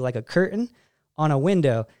basically like a curtain on a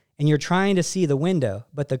window, and you're trying to see the window,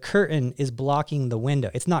 but the curtain is blocking the window.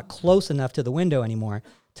 It's not close enough to the window anymore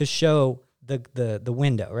to show the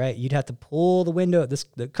window, right? You'd have to pull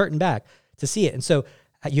the curtain back to see it. And so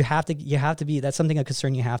you have to be, that's something, a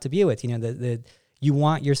concern you have to be with, you know, you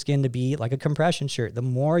want your skin to be like a compression shirt. The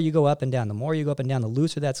more you go up and down, the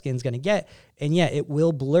looser that skin's going to get. And yeah, it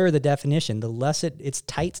will blur the definition. The less it's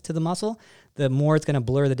tight to the muscle, the more it's going to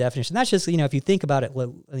blur the definition. That's just, you know, if you think about it,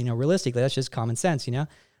 you know, realistically, that's just common sense, you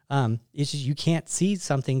know? It's just, you can't see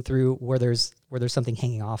something through where there's something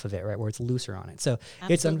hanging off of it, right? Where it's looser on it. So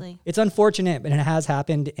it's unfortunate, but it has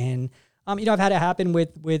happened. And, you know, I've had it happen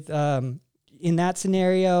with in that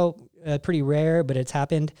scenario, pretty rare, but it's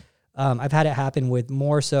happened. I've had it happen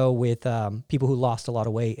more so with people who lost a lot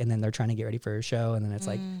of weight and then they're trying to get ready for a show. And then it's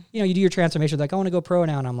like, you know, you do your transformation, like, I want to go pro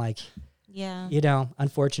now. And I'm like, yeah, you know,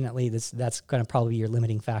 unfortunately that's going to probably be your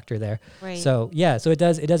limiting factor there. Right. So yeah, so it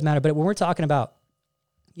does matter. But when we're talking about,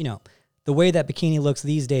 you know, the way that bikini looks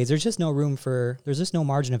these days, there's just no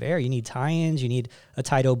margin of error. You need tie-ins, you need a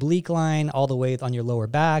tight oblique line all the way on your lower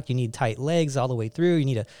back. You need tight legs all the way through. You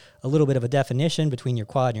need a little bit of a definition between your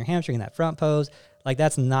quad and your hamstring in that front pose. Like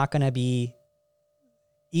that's not going to be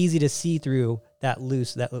easy to see through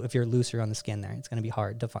if you're looser on the skin there. It's going to be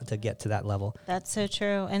hard to get to that level. That's so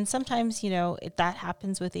true. And sometimes, you know, that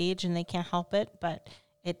happens with age and they can't help it, but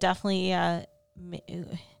it definitely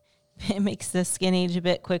it makes the skin age a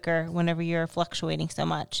bit quicker whenever you're fluctuating so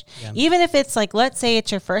much. Yeah. Even if it's like, let's say it's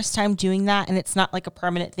your first time doing that and it's not like a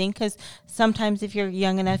permanent thing, because sometimes if you're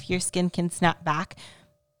young enough, your skin can snap back.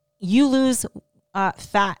 You lose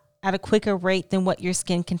fat at a quicker rate than what your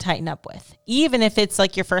skin can tighten up with, even if it's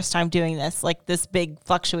like your first time doing this, like this big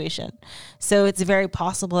fluctuation. So it's very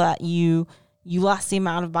possible that you lost the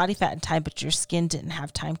amount of body fat in time, but your skin didn't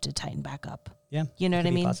have time to tighten back up. Yeah. You know what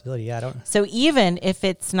I mean? Possibility. Yeah. I don't. So even if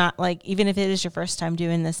it's not like, even if it is your first time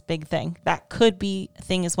doing this big thing, that could be a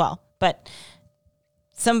thing as well. But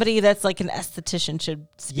somebody that's like an esthetician should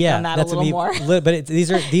speak on that a little more. But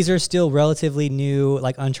these are still relatively new,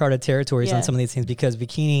 like uncharted territories on some of these things, because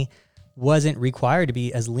bikini wasn't required to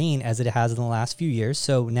be as lean as it has in the last few years.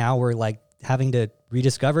 So now we're like having to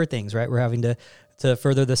rediscover things, right? We're having to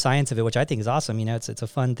further the science of it, which I think is awesome. You know, it's a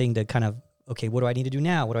fun thing to kind of, okay, what do I need to do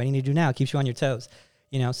now? What do I need to do now? It keeps you on your toes,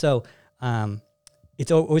 you know? So, it's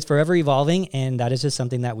always forever evolving, and that is just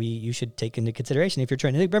something that you should take into consideration if you're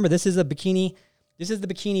trying to, remember, this is the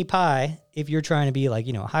bikini pie. If you're trying to be like,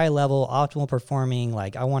 you know, high level, optimal performing,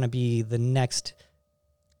 like I want to be the next,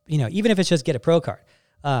 you know, even if it's just get a pro card.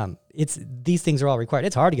 These things are all required.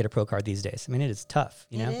 It's hard to get a pro card these days. I mean, it is tough,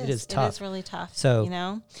 you know, it is tough. It is really tough. So,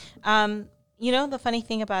 you know, the funny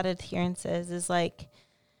thing about adherence is like,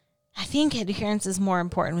 I think adherence is more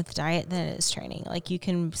important with diet than it is training. Like you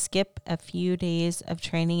can skip a few days of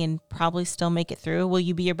training and probably still make it through. Will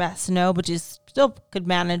you be your best? No, but you still could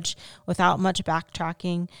manage without much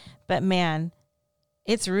backtracking. But man,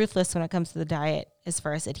 it's ruthless when it comes to the diet as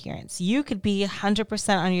far as adherence. You could be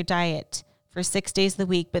 100% on your diet for 6 days of the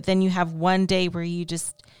week, but then you have one day where you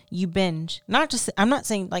binge. I'm not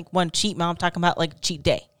saying like one cheat meal. I'm talking about like cheat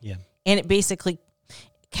day. Yeah. And it basically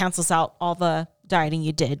cancels out all the dieting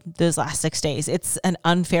you did those last 6 days. It's an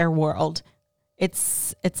unfair world.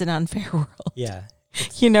 It's an unfair world. Yeah.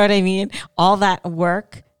 You know what I mean? All that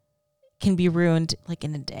work can be ruined like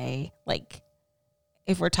in a day. Like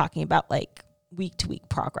if we're talking about like week to week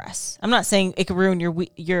progress. I'm not saying it could ruin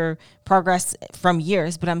your progress from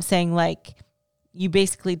years, but I'm saying like you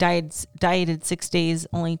basically dieted 6 days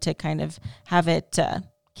only to kind of have it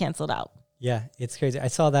canceled out. Yeah, it's crazy. I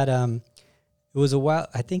saw that it was a while,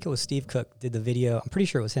 I think it was Steve Cook did the video. I'm pretty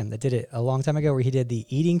sure it was him that did it a long time ago, where he did the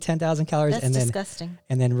eating 10,000 calories That's and then disgusting.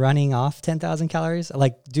 And then running off 10,000 calories,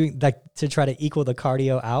 like doing like to try to equal the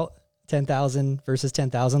cardio out, 10,000 versus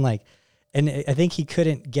 10,000. Like, and I think he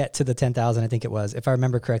couldn't get to the 10,000. I think it was, if I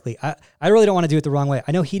remember correctly. I really don't want to do it the wrong way.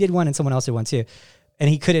 I know he did one and someone else did one too, and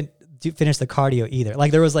he couldn't finish the cardio either.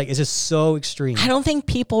 Like there was like, it's just so extreme. I don't think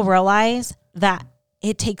people realize that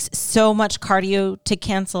it takes so much cardio to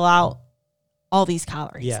cancel out all these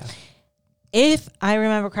calories. Yeah. If I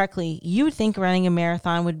remember correctly, you would think running a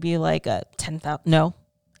marathon would be like a 10,000. No.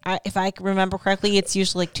 If I remember correctly, it's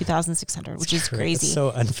usually like 2,600, which is crazy. It's so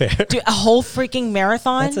unfair. Dude, a whole freaking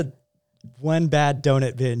marathon? That's one bad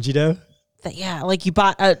donut binge, you know? Yeah, like you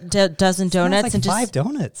bought a dozen donuts like and just 5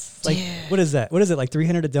 donuts. Like, what is that? What is it? Like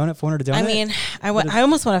 300 a donut, 400 a donut? I mean, I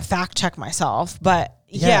almost want to fact check myself, but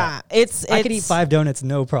yeah, it's I could eat 5 donuts,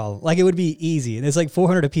 no problem. Like it would be easy. And it's like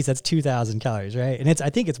 400 a piece. That's 2,000 calories, right? And I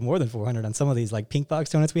think it's more than 400 on some of these like pink box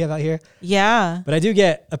donuts we have out here. Yeah. But I do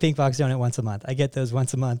get a pink box donut once a month. I get those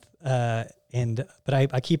once a month. But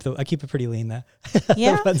I keep it pretty lean though.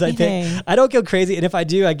 Yeah. The ones I pick. I don't go crazy. And if I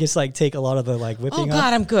do, I just like take a lot of the like whipping. Oh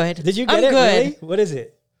God, I'm good. Did you get it? Good. Really? What is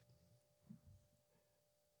it?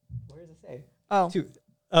 Where does it say? Oh.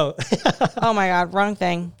 Oh. Oh my God. Wrong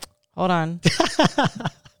thing. Hold on.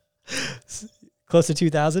 Close to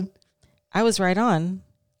 2,000? I was right on.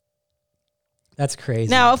 That's crazy.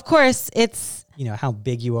 Now, of course, it's you know how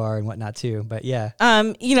big you are and whatnot too, but yeah.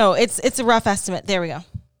 You know, it's a rough estimate. There we go.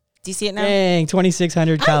 Do you see it now? Dang,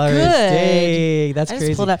 2,600 calories. Good. Dang, that's I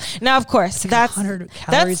crazy. Just pulled up. Now, of course, that's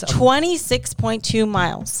 26.2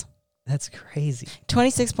 miles. That's crazy.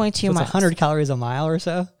 26.2 miles. 100 calories a mile or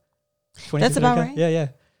so. That's about right. Yeah.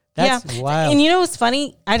 That's wild. And you know what's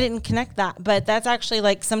funny? I didn't connect that, but that's actually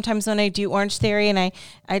like sometimes when I do Orange Theory and I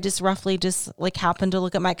just roughly just like happen to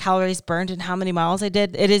look at my calories burned and how many miles I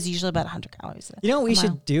did, it is usually about 100 calories. You know what we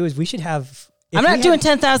should do is we should have... I'm not doing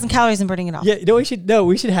 10,000 calories and burning it off. Yeah, you know what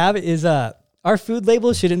we should have is our food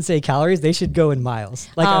labels shouldn't say calories; they should go in miles.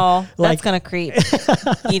 Like, that's gonna create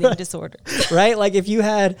eating disorder, right? Like if you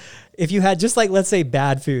had just like let's say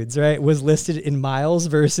bad foods, right, was listed in miles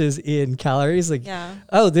versus in calories. Like,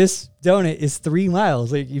 oh, this donut is 3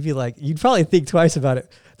 miles. Like you'd probably think twice about it.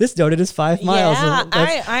 This donut is 5 miles. Yeah,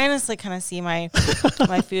 I honestly kind of see my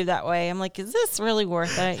food that way. I'm like, is this really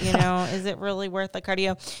worth it? You know, is it really worth the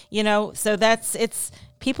cardio? You know, so it's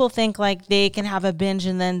people think like they can have a binge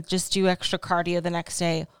and then just do extra cardio the next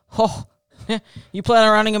day. Oh, you plan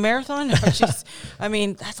on running a marathon? I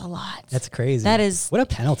mean, that's a lot. That's crazy. That is what a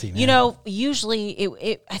penalty, man. You know,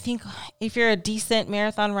 usually I think if you're a decent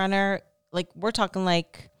marathon runner, like we're talking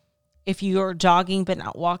like, if you're jogging but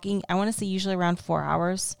not walking, I want to say usually around 4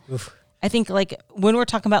 hours. Oof. I think like when we're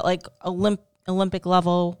talking about like Olympic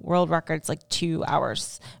level world records, like 2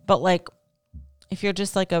 hours. But like if you're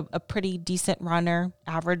just like a pretty decent runner,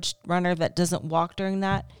 average runner that doesn't walk during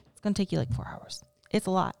that, it's going to take you like 4 hours. It's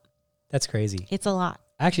a lot. That's crazy. It's a lot.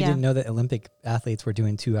 I actually didn't know that Olympic athletes were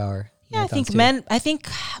doing 2 hour. Yeah, I think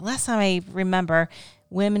last time I remember,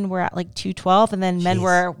 women were at like 212 and then men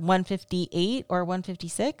were 158 or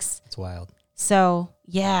 156. It's wild. So,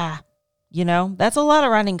 yeah. You know, that's a lot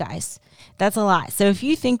of running, guys. That's a lot. So if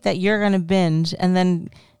you think that you're going to binge and then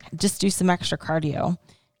just do some extra cardio,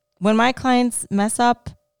 when my clients mess up,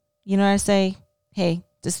 you know, I say, hey,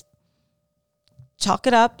 just chalk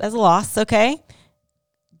it up as a loss. Okay.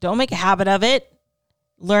 Don't make a habit of it.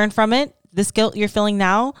 Learn from it. This guilt you're feeling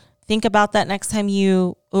now, think about that next time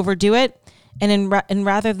you overdo it. And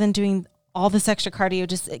rather than doing all this extra cardio,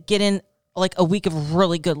 just get in like a week of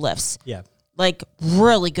really good lifts. Yeah. Like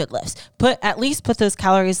really good lifts. At least put those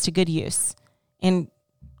calories to good use and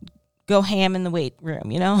go ham in the weight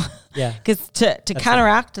room, you know? Yeah. Because to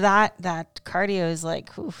counteract that cardio is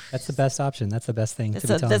like, oof. That's the best option. That's the best thing. That's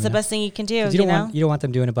the best thing you can do. You don't want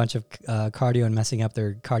them doing a bunch of cardio and messing up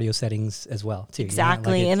their cardio settings as well, too.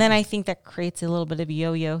 Exactly. You know? And then I think that creates a little bit of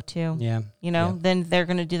yo-yo too. Yeah. You know, then they're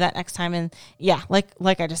going to do that next time. And yeah, like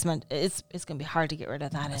I just meant, it's going to be hard to get rid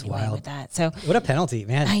of that anyway with that. So what a penalty,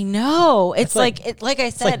 man. I know. It's like I said,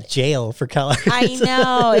 it's like jail for calories. I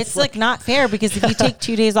know. It's like not fair, because if you take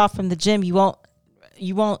 2 days off from the gym, you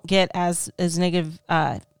won't get as negative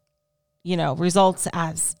results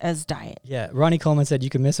as diet. Yeah. Ronnie Coleman said you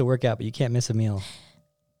can miss a workout, but you can't miss a meal.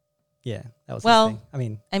 Yeah. That was his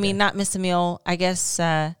thing. I mean, not miss a meal, I guess,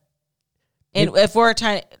 if we're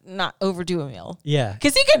trying to not overdo a meal. Yeah.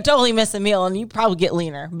 Because you could totally miss a meal and you probably get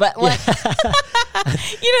leaner. But like, you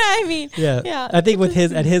know what I mean? Yeah. Yeah. I think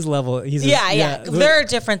at his level, he's they're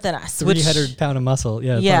different than us. 300 pound of muscle.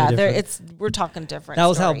 Yeah. Yeah. We're talking different. That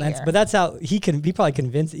was but that's how he probably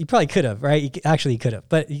convinced, he probably could have, right? He could have,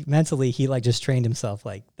 but mentally he like just trained himself.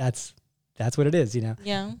 Like that's what it is, you know?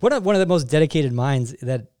 Yeah. One of the most dedicated minds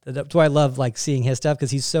that's why I love like seeing his stuff,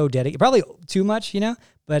 because he's so dedicated, probably too much, you know?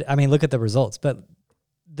 But I mean, look at the results. But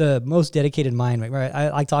the most dedicated mind, right?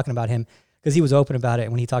 I like talking about him because he was open about it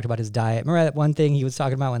when he talked about his diet. Remember that one thing he was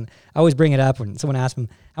talking about when I always bring it up when someone asked him,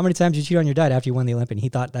 how many times did you cheat on your diet after you won the Olympic? And he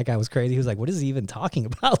thought that guy was crazy. He was like, what is he even talking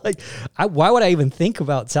about? Like, why would I even think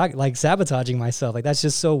about sabotaging myself? Like, that's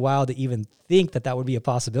just so wild to even think that would be a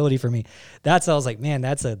possibility for me. I was like, man,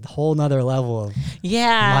 that's a whole nother level of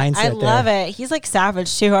mindset. I love it. He's like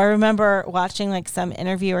savage too. I remember watching like some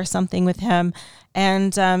interview or something with him,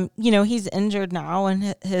 and he's injured now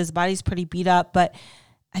and his body's pretty beat up, but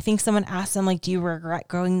I think someone asked him, like, do you regret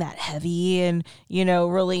growing that heavy and,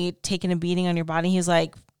 really taking a beating on your body? He's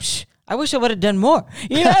like, I wish I would have done more.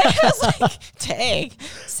 I was like, dang,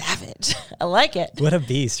 savage. I like it. What a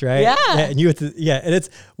beast, right? Yeah. And and it's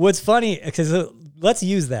what's funny, because let's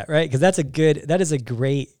use that, right? Because that is a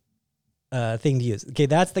great thing to use. Okay,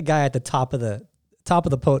 that's the guy at the top of the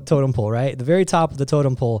totem pole, right? The very top of the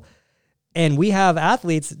totem pole. And we have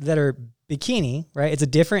athletes that are bikini, right? It's a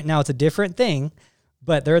different thing.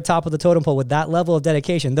 But they're at top of the totem pole with that level of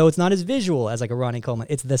dedication, though it's not as visual as like a Ronnie Coleman.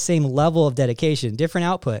 It's the same level of dedication, different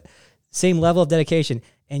output, same level of dedication.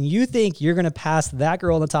 And you think you're going to pass that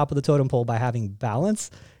girl on the top of the totem pole by having balance?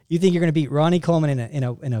 You think you're going to beat Ronnie Coleman in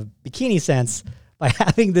a bikini sense by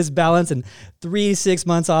having this balance and 3-6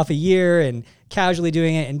 months off a year and casually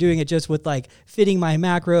doing it and doing it just with like fitting my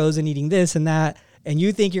macros and eating this and that? And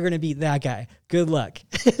you think you're going to beat that guy? Good luck.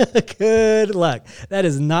 Good luck. That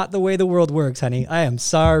is not the way the world works, honey. I am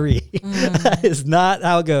sorry. That is not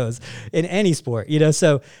how it goes in any sport.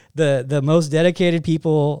 So the most dedicated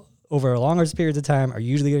people over longer periods of time are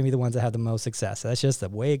usually going to be the ones that have the most success. That's just the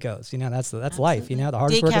way it goes. That's life. The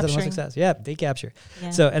hardest work is the most success. Yeah, day capture.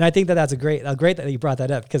 Yeah. So, and I think that's great that you brought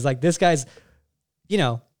that up, because like this guy's,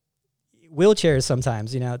 wheelchairs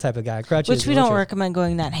sometimes, type of guy, crutches. Which we don't recommend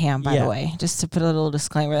going that ham, by the way, just to put a little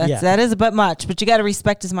disclaimer. That is a bit much, but you got to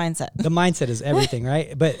respect his mindset. The mindset is everything,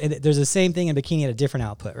 right? But there's the same thing in bikini at a different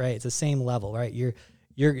output, right? It's the same level, right?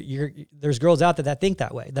 There's girls out there that think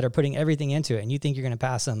that way, that are putting everything into it, and you think you're going to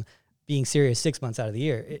pass them being serious 6 months out of the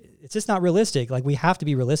year. It's just not realistic. Like, we have to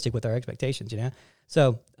be realistic with our expectations,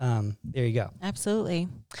 So there you go. Absolutely.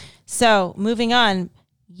 So moving on.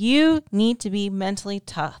 You need to be mentally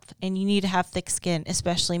tough, and you need to have thick skin,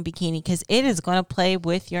 especially in bikini, because it is going to play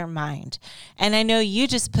with your mind. And I know you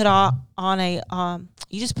just put out a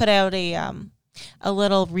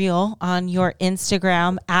little reel on your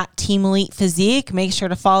Instagram at Team Elite Physique. Make sure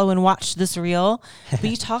to follow and watch this reel. But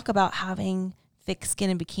you talk about having thick skin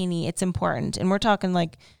in bikini. It's important, and we're talking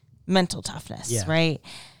like mental toughness, right?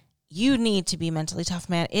 You need to be mentally tough,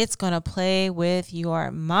 man. It's going to play with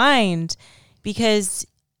your mind, because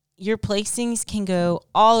your placings can go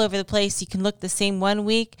all over the place. You can look the same one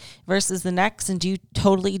week versus the next and do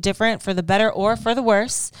totally different, for the better or for the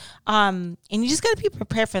worse. And you just got to be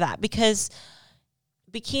prepared for that, because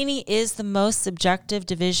bikini is the most subjective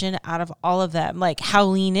division out of all of them. Like, how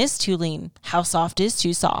lean is too lean? How soft is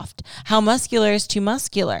too soft? How muscular is too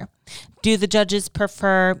muscular? Do the judges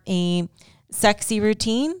prefer a sexy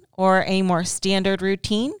routine or a more standard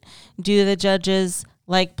routine? Do the judges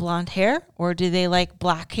like blonde hair or do they like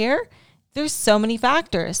black hair? There's so many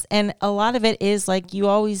factors. And a lot of it is like you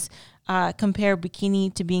always compare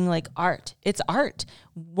bikini to being like art. It's art.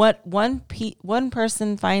 What one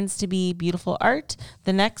person finds to be beautiful art,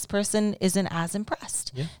 the next person isn't as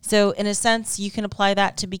impressed. Yeah. So in a sense, you can apply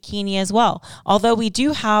that to bikini as well. Although we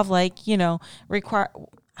do have like, you know,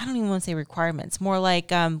 I don't even want to say requirements, more like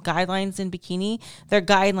guidelines in bikini. They're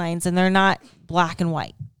guidelines and they're not black and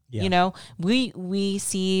white. Yeah. You know, we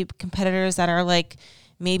see competitors that are like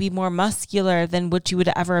maybe more muscular than what you would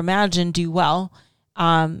ever imagine do well.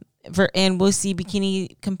 And we'll see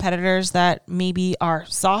bikini competitors that maybe are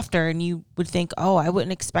softer and you would think, oh, I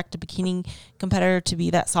wouldn't expect a bikini competitor to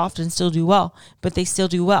be that soft and still do well, but they still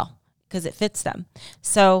do well because it fits them.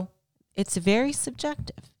 So it's very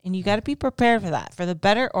subjective and you got to be prepared for that, for the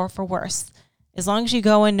better or for worse. As long as you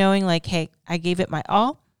go in knowing like, hey, I gave it my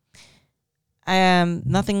all.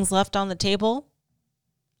 Nothing's left on the table.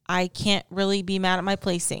 I can't really be mad at my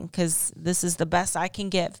placing because this is the best I can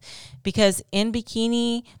give. Because in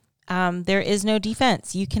bikini, there is no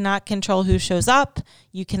defense. You cannot control who shows up.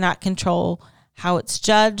 You cannot control how it's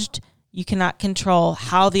judged. You cannot control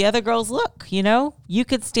how the other girls look. You know, you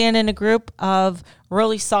could stand in a group of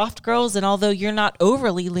really soft girls, and although you're not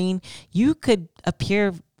overly lean, you could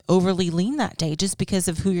appear overly lean that day just because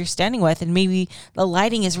of who you're standing with. And maybe the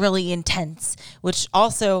lighting is really intense, which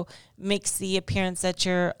also makes the appearance that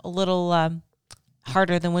you're a little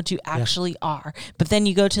harder than what you actually are. But then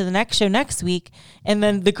you go to the next show next week, and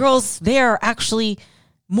then the girls there are actually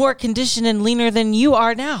more conditioned and leaner than you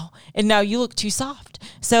are now. And now you look too soft.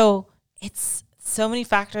 So it's so many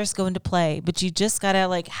factors go into play, but you just got to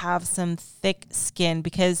like have some thick skin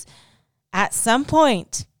because at some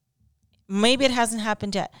point, maybe it hasn't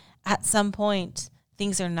happened yet. At some point,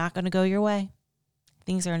 things are not going to go your way.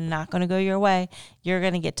 Things are not going to go your way. You're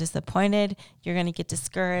going to get disappointed. You're going to get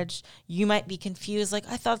discouraged. You might be confused. Like,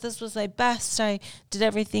 I thought this was my best. I did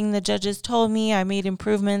everything the judges told me. I made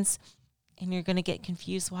improvements. And you're going to get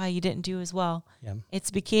confused why you didn't do as well. Yeah. It's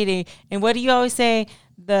bikini. And what do you always say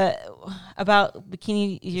about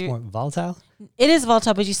bikini? It's more volatile? It is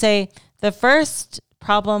volatile, but you say the first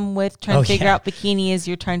problem with trying to figure out bikini is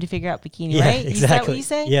you're trying to figure out bikini, right? Exactly. Is that what you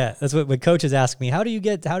say? Yeah, that's what coaches ask me.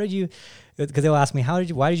 Because they'll ask me,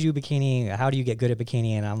 why did you do bikini? How do you get good at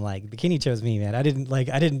bikini? And I'm like, bikini chose me, man. I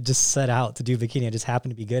didn't just set out to do bikini. I just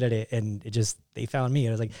happened to be good at it. And they found me.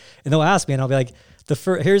 And I was like, and they'll ask me and I'll be like,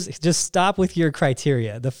 just stop with your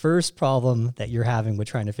criteria. The first problem that you're having with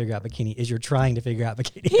trying to figure out bikini is you're trying to figure out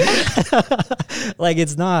bikini. Yeah. Like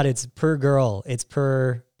it's per girl, it's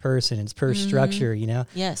per person, it's per structure, you know?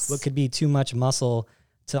 Yes. What could be too much muscle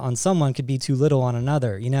on someone could be too little on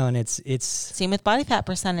another, you know, and it's same with body fat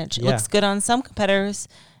percentage. It looks good on some competitors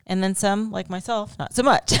and then some, like myself, not so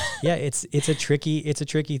much. Yeah, it's a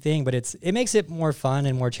tricky thing, but it makes it more fun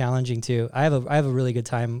and more challenging too. I have a really good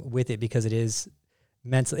time with it because it is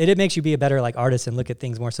mental. It makes you be a better like artist and look at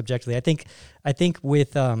things more subjectively. I think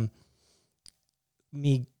with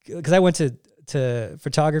me, because I went to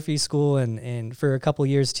photography school and for a couple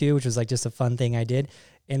years too, which was like just a fun thing I did.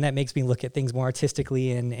 And that makes me look at things more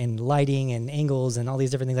artistically and lighting and angles and all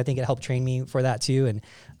these different things. I think it helped train me for that too.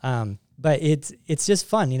 And, but it's just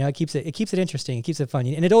fun, you know, it keeps it interesting. It keeps it fun.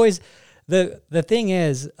 And it always, the thing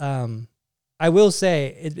is, I will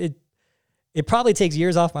say it probably takes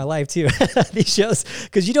years off my life too, these shows,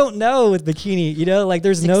 because you don't know with bikini, you know, like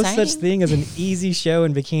there's no such thing as an easy show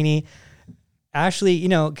in bikini. Ashley, you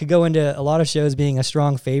know, could go into a lot of shows being a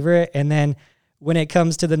strong favorite. And then when it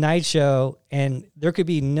comes to the night show, and there could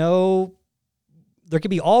be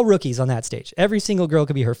all rookies on that stage. Every single girl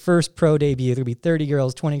could be her first pro debut. There could be 30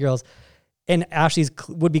 girls, 20 girls. And Ashley's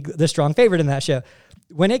would be the strong favorite in that show.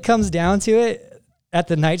 When it comes down to it, at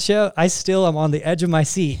the night show, I still am on the edge of my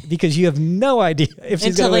seat because you have no idea if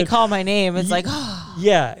she's until they call my name. It's like, oh.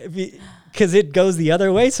 Yeah, because it goes the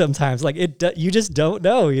other way sometimes. Like you just don't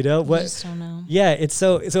know, you know what? You just don't know. Yeah, it's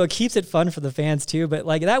so it keeps it fun for the fans too. But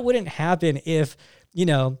like that wouldn't happen if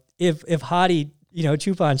Hadi, you know,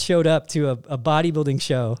 Chupan showed up to a bodybuilding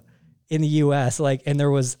show in the U.S. like, and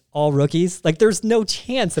there was all rookies. Like, there's no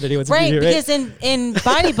chance that anyone's right. Gonna do it, because in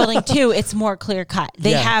bodybuilding too, it's more clear cut.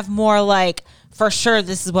 They have more like, for sure,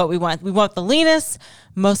 this is what we want. We want the leanest,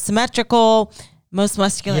 most symmetrical, most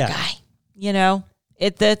muscular guy. You know.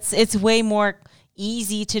 It's way more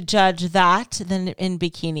easy to judge that than in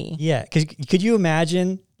bikini. Yeah, because could you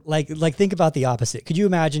imagine, like think about the opposite. Could you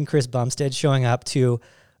imagine Chris Bumstead showing up to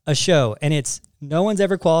a show and it's no one's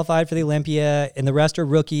ever qualified for the Olympia and the rest are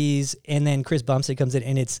rookies, and then Chris Bumstead comes in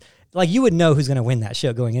and like you would know who's going to win that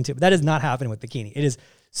show going into it. But that is not happening with bikini. It's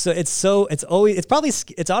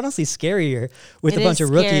honestly scarier with a bunch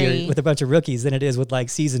of rookies than it is with like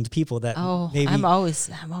seasoned people that maybe I'm always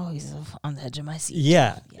on the edge of my seat.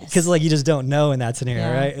 Yeah. Because like you just don't know in that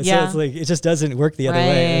scenario, right? So it's like it just doesn't work the other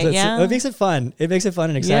way. It makes it fun. It makes it fun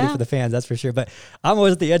and exciting for the fans, that's for sure. But I'm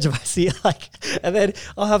always at the edge of my seat, like, and then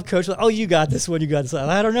I'll have coach like, oh, you got this one, you got this one.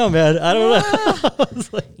 I don't know, man. I don't know.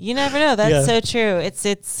 Like, you never know. That's so true.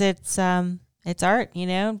 It's art, you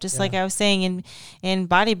know, just like I was saying in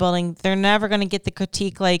bodybuilding, they're never going to get the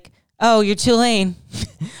critique like, oh, you're too lean.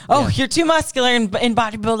 You're too muscular in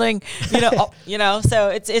bodybuilding, so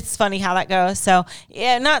it's funny how that goes. So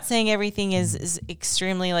not saying everything is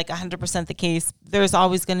extremely like 100% the case. There's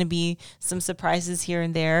always going to be some surprises here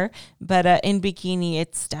and there, but in bikini,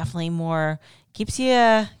 it's definitely more keeps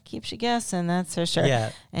you guessing, that's for sure.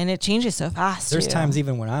 Yeah. And it changes so fast. There's times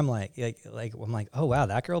even when I'm like, I'm like, oh wow,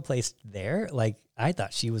 that girl placed there. Like I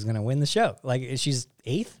thought she was gonna win the show. Like she's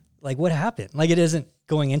 8th. Like what happened? Like it isn't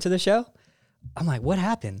going into the show. I'm like, what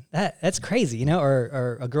happened? That's crazy, you know?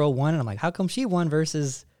 Or a girl won, and I'm like, how come she won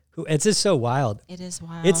versus who? It's just so wild. It is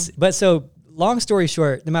wild. But so long story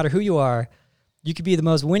short, no matter who you are, you could be the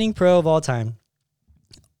most winning pro of all time.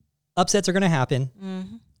 Upsets are gonna happen.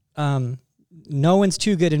 Mm-hmm. No one's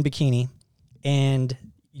too good in bikini, and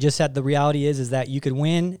just that the reality is that you could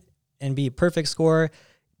win and be a perfect score,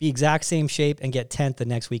 be exact same shape, and get 10th the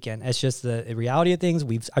next weekend. It's just the reality of things.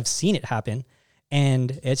 I've seen it happen,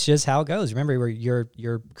 and it's just how it goes. Remember,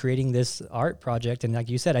 you're creating this art project, and like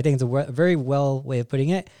you said, I think it's a very well way of putting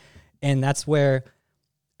it, and that's where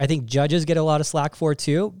I think judges get a lot of slack for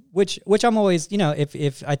too, which I'm always,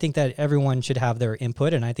 if I think that everyone should have their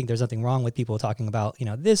input, and I think there's nothing wrong with people talking about,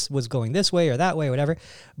 this was going this way or that way, or whatever.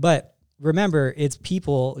 But remember, it's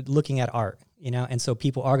people looking at art, and so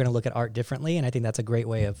people are going to look at art differently. And I think that's a great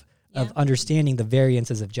way of understanding the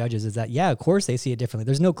variances of judges is that, of course they see it differently.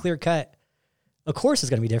 There's no clear cut. Of course it's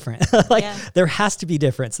going to be different. There has to be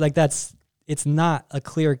difference. Like it's not a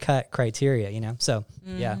clear cut criteria, so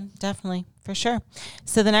definitely. For sure.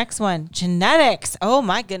 So the next one, genetics. Oh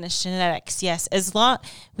my goodness, genetics. Yes.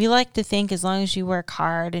 We like to think as long as you work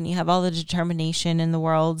hard and you have all the determination in the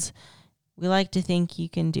world, we like to think you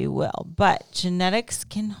can do well. But genetics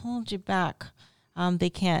can hold you back. They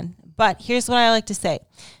can. But here's what I like to say.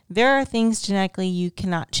 There are things genetically you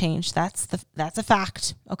cannot change. That's a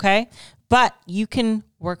fact. Okay. But you can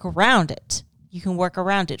work around it.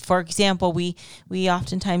 For example, we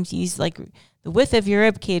oftentimes use like the width of your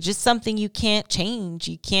rib cage is something you can't change.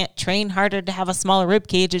 You can't train harder to have a smaller rib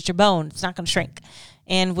cage. It's your bone. It's not going to shrink.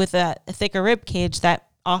 And with a thicker rib cage, that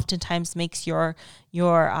oftentimes makes your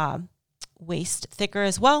waist thicker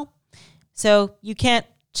as well. So you can't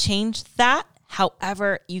change that.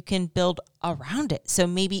 However, you can build around it. So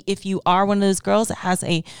maybe if you are one of those girls that has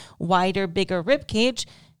a wider, bigger rib cage,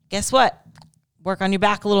 guess what? Work on your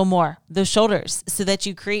back a little more, those shoulders, so that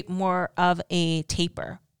you create more of a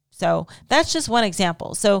taper. So that's just one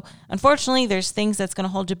example. So unfortunately, there's things that's going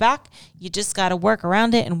to hold you back. You just got to work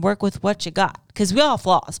around it and work with what you got. Because we all have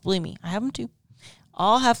flaws. Believe me, I have them too.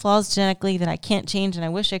 All have flaws genetically that I can't change, and I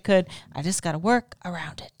wish I could. I just got to work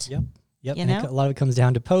around it. Yep. A lot of it comes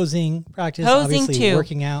down to posing, practice, obviously too.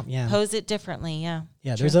 Working out. Yeah. Pose it differently. Yeah.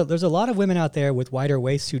 Yeah. There's a lot of women out there with wider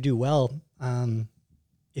waists who do well.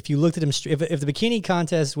 If you looked at them, if the bikini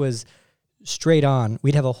contest was straight on,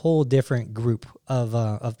 we'd have a whole different group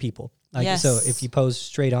of people. So if you pose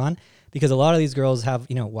straight on, because a lot of these girls have,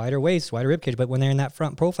 wider waist, wider rib cage, but when they're in that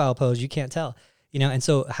front profile pose, you can't tell, and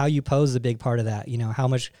so how you pose is a big part of that, how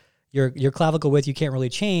much your clavicle width you can't really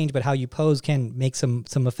change, but how you pose can make some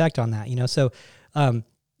effect on that, so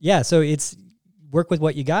so it's work with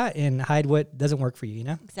what you got and hide what doesn't work for you,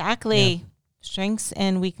 Exactly. Yeah. Strengths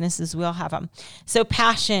and weaknesses, we all have them. So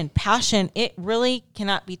passion, it really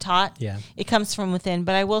cannot be taught. Yeah. It comes from within.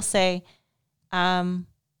 But I will say,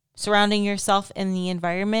 surrounding yourself in the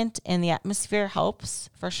environment and the atmosphere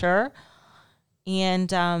helps for sure.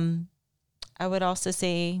 And I would also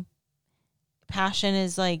say passion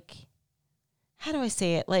is like, how do I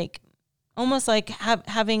say it? Like almost like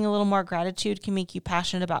having a little more gratitude can make you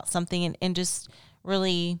passionate about something and just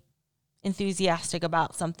really enthusiastic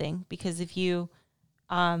about something, because if you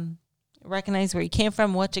recognize where you came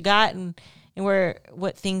from, what you got, and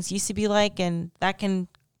what things used to be like, and that can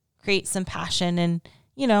create some passion. And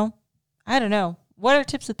I don't know, what are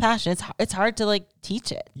tips with passion? It's hard to like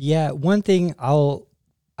teach it. Yeah, one thing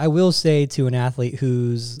I will say to an athlete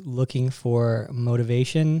who's looking for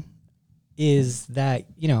motivation is that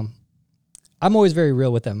I'm always very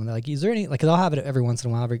real with them. And they're like, is there any, like, cause I'll have it every once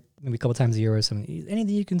in a while, maybe a couple times a year or something,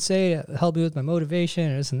 anything you can say to help me with my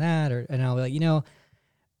motivation or this and that, and I'll be like,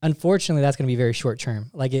 unfortunately that's going to be very short term.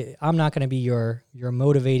 Like I'm not going to be your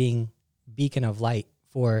motivating beacon of light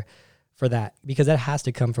for that, because that has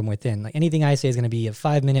to come from within. Like anything I say is going to be a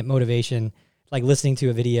 5-minute motivation, like listening to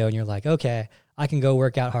a video and you're like, okay, I can go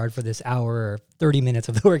work out hard for this hour or 30 minutes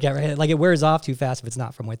of the workout, right? Like it wears off too fast if it's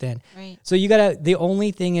not from within. Right. So the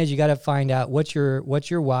only thing is you got to find out what's your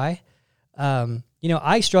why.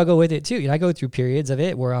 I struggle with it too. I go through periods of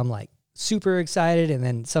it where I'm like super excited. And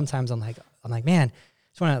then sometimes I'm like, man,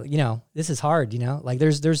 just want to, this is hard, like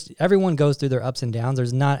there's everyone goes through their ups and downs.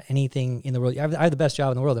 There's not anything in the world. I have the best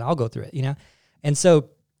job in the world and I'll go through it, And so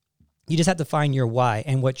you just have to find your why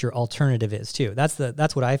and what your alternative is too. That's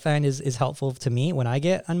what I find is helpful to me when I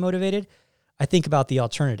get unmotivated. I think about the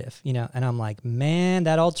alternative, and I'm like, man,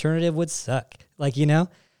 that alternative would suck. Like,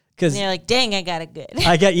 because you're like, dang, I got it good.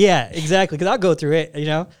 Yeah, exactly. Because I'll go through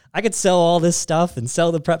it, I could sell all this stuff and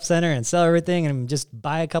sell the prep center and sell everything and just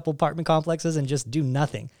buy a couple apartment complexes and just do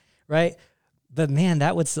nothing, right? But man,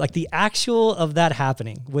 that would, like, the actual of that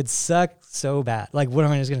happening would suck so bad. Like, what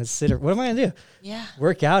am I just going to sit, or what am I going to do? Yeah.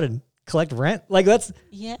 Work out and collect rent? Like, that's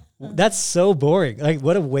so boring. Like,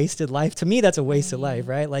 what a wasted life. To me, that's a wasted life,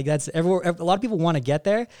 right? Like, that's everywhere. A lot of people want to get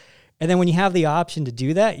there. And then when you have the option to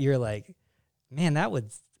do that, you're like, man, that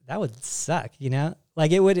would suck,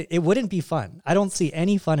 Like it wouldn't be fun. I don't see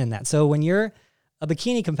any fun in that. So when you're a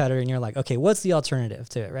bikini competitor and you're like, okay, what's the alternative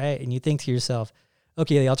to it, right? And you think to yourself,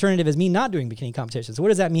 okay, the alternative is me not doing bikini competitions. So what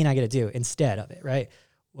does that mean I got to do instead of it, right?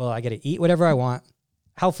 Well, I got to eat whatever I want.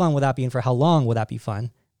 How fun would that be, and for how long would that be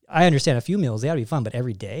fun? I understand a few meals, they ought to be fun, but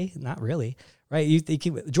every day, not really, right?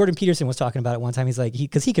 Jordan Peterson was talking about it one time. He's like,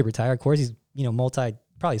 because he could retire, of course, he's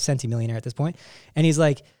probably centimillionaire at this point, and he's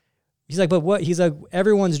like, but what? He's like,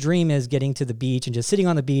 everyone's dream is getting to the beach and just sitting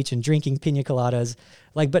on the beach and drinking pina coladas.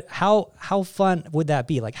 Like, but how fun would that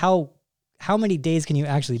be? Like, how many days can you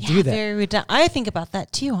actually do that? Very redundant. I think about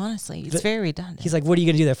that too, honestly. It's very redundant. He's like, what are you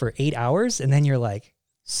going to do that for 8 hours? And then you're like,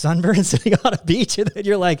 sunburned sitting on a beach. And then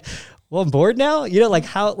you're like, well, I'm bored now. Like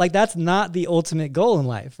how, like that's not the ultimate goal in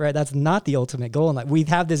life, right? That's not the ultimate goal in life. We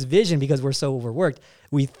have this vision because we're so overworked.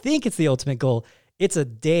 We think it's the ultimate goal. It's a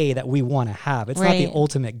day that we want to have. It's not the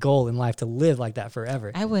ultimate goal in life to live like that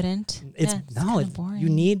forever. I wouldn't. It's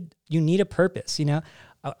boring. You need a purpose.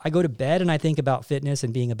 I go to bed and I think about fitness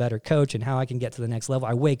and being a better coach and how I can get to the next level.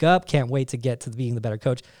 I wake up, can't wait to get to being the better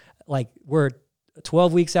coach. Like we're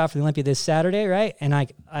 12 weeks out for the Olympia this Saturday, right? And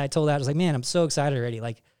I told that, I was like, man, I'm so excited already.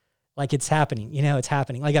 Like it's happening. It's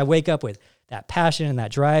happening. Like I wake up with that passion and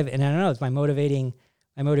that drive, and I don't know, it's my motivating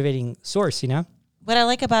source. What I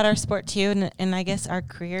like about our sport too, and I guess our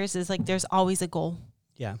careers, is like there's always a goal.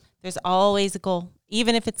 Yeah. There's always a goal.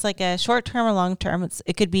 Even if it's like a short term or long term,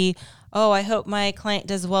 it could be, oh, I hope my client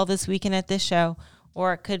does well this weekend at this show.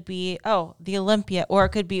 Or it could be, oh, the Olympia. Or it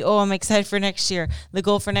could be, oh, I'm excited for next year, the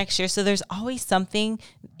goal for next year. So there's always something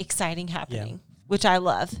exciting happening, which I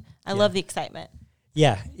love. I love the excitement.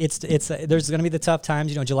 Yeah. It's there's going to be the tough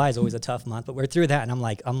times. July is always a tough month, but we're through that. And I'm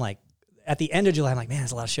like, at the end of July, I'm like, man,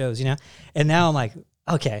 there's a lot of shows, And now I'm like,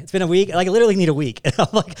 okay, it's been a week. Like I literally need a week. And I'm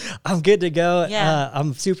like, I'm good to go. Yeah.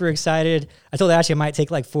 I'm super excited. I told Ashley I might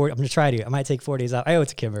take like 4. I'm going to try to. I might take 4 days off. I owe it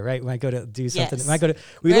to Kimber, right? When I go to do something. Yes. When I go to,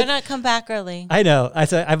 We're not come back early. I know.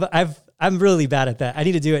 I'm really bad at that. I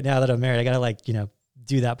need to do it now that I'm married. I got to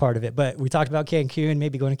do that part of it. But we talked about Cancun,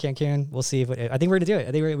 maybe going to Cancun. We'll see I think we're going to do it.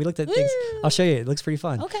 I think we looked at things. I'll show you. It looks pretty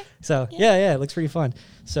fun. Okay. So yeah, it looks pretty fun.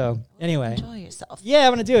 So anyway. Enjoy yourself. Yeah,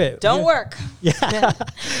 I'm going to do it. Don't work. Yeah.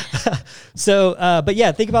 So, but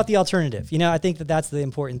yeah, think about the alternative. I think that's the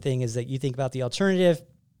important thing, is that you think about the alternative.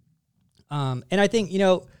 And I think,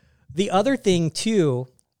 the other thing too,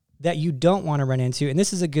 that you don't want to run into, and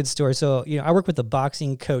this is a good story. So, I work with a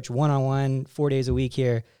boxing coach one-on-one 4 days a week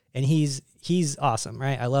here, and he's awesome,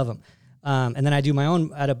 right? I love him. And then I do my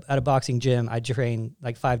own at a boxing gym. I train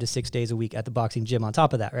like 5 to 6 days a week at the boxing gym on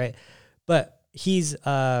top of that, right? But he's,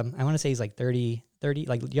 I want to say he's like 30,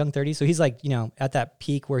 like young 30. So he's like, at that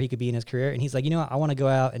peak where he could be in his career. And he's like, I want to go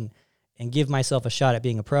out and give myself a shot at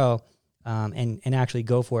being a pro, and actually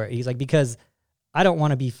go for it. He's like, because I don't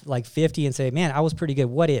want to be like 50 and say, man, I was pretty good.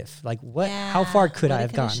 What if? Like, how far could I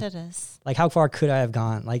have gone? Like, how far could I have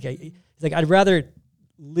gone? Like, he's like, I'd rather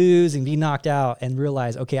lose and be knocked out and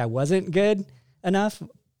realize, okay, I wasn't good enough,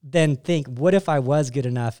 than think, what if I was good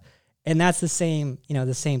enough? And that's the same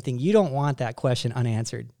thing. You don't want that question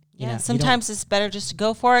unanswered. Yeah. Sometimes it's better just to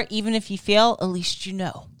go for it. Even if you fail, at least you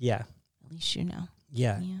know. Yeah. At least you know.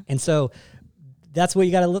 Yeah. And so that's what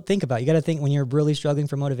you got to think about. You got to think, when you're really struggling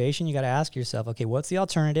for motivation, you got to ask yourself, okay, what's the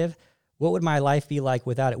alternative? what would my life be like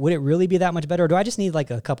without it? Would it really be that much better? Or do I just need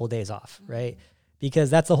like a couple of days off, right?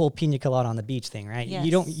 Because that's the whole pina colada on the beach thing, right? Yes.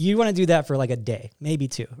 You want to do that for like a day, maybe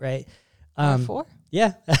 2, right? Or 4?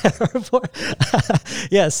 Yeah.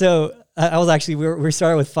 Yeah. So I was actually, we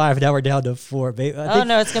started with 5, now we're down to 4. Oh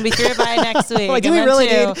no, it's going to be 3 by next week. Like, do we really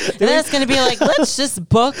need? And then it's going to be like, let's just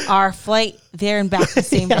book our flight there and back the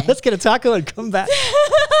same day. Let's get a taco and come back.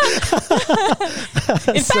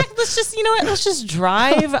 In fact, let's just, you know what? Let's just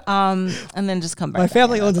drive, and then just come back. My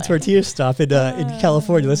family owns a tortilla stop in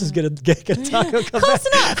California. Let's just get a taco. Come close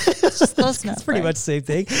back. enough. It's just close enough. It's pretty right? much the same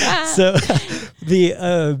thing. So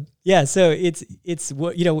so it's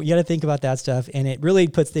what, you got to think about that stuff, and it really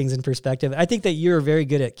puts things in perspective. I think that you're very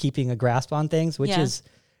good at keeping a grasp on things, which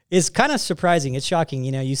is kind of surprising. It's shocking.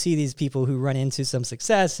 You see these people who run into some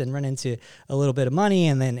success and run into a little bit of money,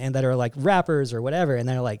 and that are like rappers or whatever, and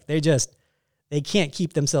they're like they can't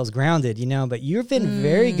keep themselves grounded, But you've been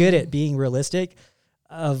very good at being realistic,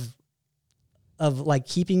 of like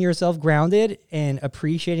keeping yourself grounded and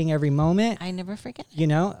appreciating every moment. I never forget.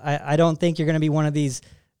 I don't think you're going to be one of these,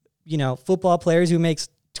 football players who makes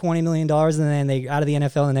 $20 million and then they out of the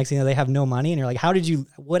NFL and the next thing you know, they have no money. And you're like,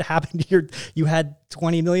 what happened to you had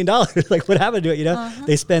 $20 million? Like, what happened to it?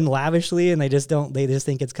 They spend lavishly and they just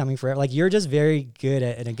think it's coming forever. Like, you're just very good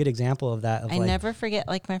and a good example of that. I never forget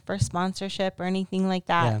like my first sponsorship or anything like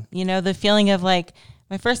that. Yeah. The feeling of like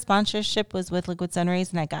my first sponsorship was with Liquid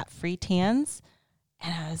Sunrays and I got free tans.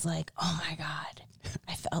 And I was like, oh my God.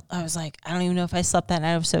 I was like, I don't even know if I slept that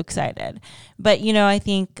night. I was so excited. But, I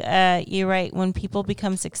think you're right. When people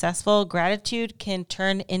become successful, gratitude can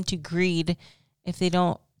turn into greed if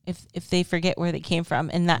they forget where they came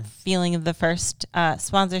from. And that feeling of the first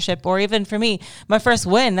sponsorship, or even for me, my first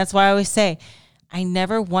win. That's why I always say, I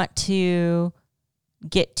never want to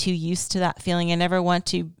get too used to that feeling. I never want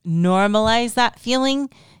to normalize that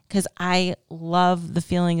feeling, because I love the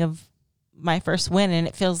feeling of my first win, and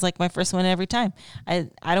it feels like my first win every time. I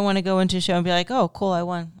don't want to go into a show and be like, oh, cool, I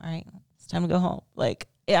won. All right, it's time to go home. Like,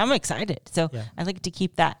 I'm excited. So I like to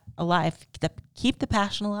keep that alive, keep the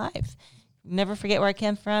passion alive. Never forget where I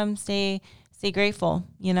came from. Stay grateful,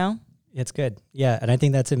 It's good. Yeah, and I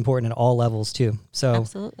think that's important at all levels too. So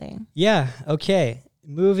absolutely. Yeah, okay.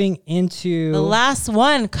 Moving into the last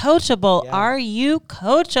one, coachable. Yeah. Are you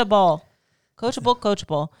coachable?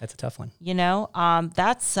 Coachable. That's a tough one.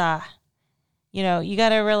 That's you got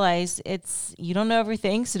to realize you don't know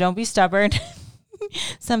everything, so don't be stubborn.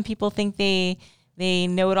 Some people think they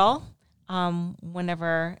know it all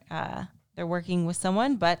whenever they're working with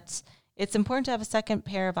someone, but it's important to have a second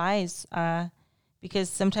pair of eyes because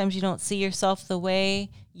sometimes you don't see yourself the way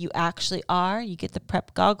you actually are. You get the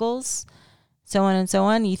prep goggles, so on and so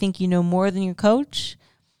on. You think you know more than your coach.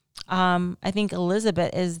 I think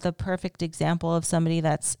Elizabeth is the perfect example of somebody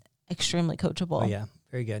that's extremely coachable. Oh, yeah.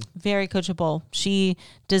 Very good. Very coachable. She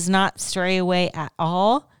does not stray away at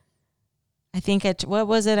all. I think what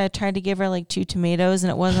was it? I tried to give her like 2 tomatoes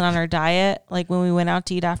and it wasn't on her diet. Like when we went out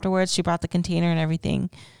to eat afterwards, she brought the container and everything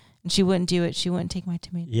and she wouldn't do it. She wouldn't take my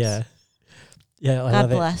tomatoes. Yeah. Yeah. I God love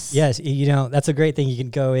bless. It. Yes. That's a great thing. You can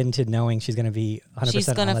go into knowing she's going to be 100% on the diet.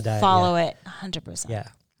 She's going to follow it 100%. Yeah.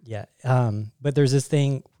 Yeah. But there's this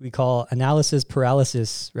thing we call analysis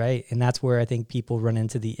paralysis, right? And that's where I think people run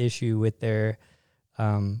into the issue with their,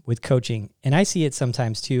 with coaching. And I see it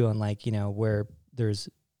sometimes too on where there's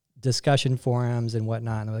discussion forums and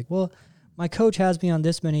whatnot. And they're like, well, my coach has me on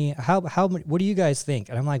this many, what do you guys think?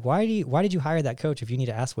 And I'm like, why did you hire that coach if you need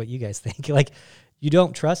to ask what you guys think? Like, you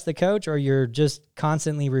don't trust the coach, or you're just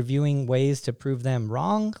constantly reviewing ways to prove them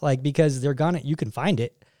wrong? Like, because you can find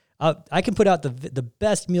it. I can put out the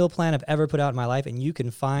best meal plan I've ever put out in my life, and you can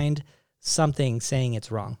find something saying it's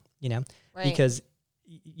wrong, right. Because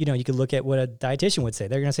you could look at what a dietitian would say.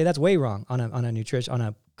 They're going to say that's way wrong on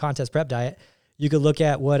a contest prep diet. You could look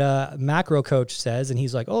at what a macro coach says, and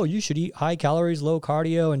he's like, oh, you should eat high calories, low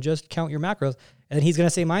cardio, and just count your macros. And then he's going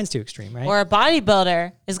to say mine's too extreme, right? Or a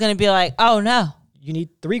bodybuilder is going to be like, oh, no. You need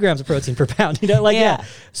 3 grams of protein per pound. Yeah.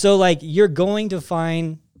 So, you're going to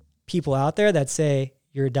find people out there that say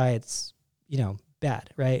your diet's, bad,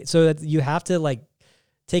 right? So that you have to,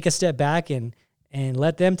 take a step back and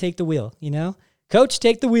let them take the wheel, Coach,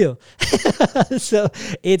 take the wheel. So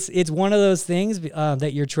it's one of those things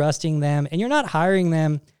that you're trusting them, and you're not hiring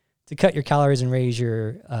them to cut your calories and raise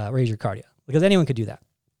your cardio, because anyone could do that.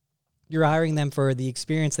 You're hiring them for the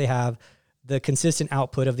experience they have, the consistent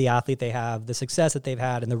output of the athlete they have, the success that they've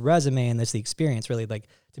had, and the resume, and this the experience really,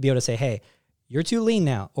 to be able to say, hey, you're too lean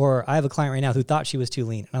now. Or I have a client right now who thought she was too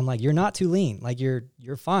lean, and I'm like, you're not too lean.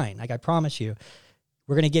 You're fine. I promise you.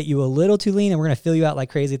 we're going to get you a little too lean and we're going to fill you out like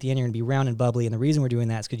crazy at the end. You're going to be round and bubbly. And the reason we're doing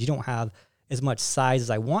that is because you don't have as much size as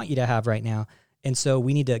I want you to have right now. And so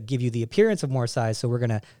we need to give you the appearance of more size. So we're going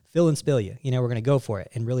to fill and spill you. We're going to go for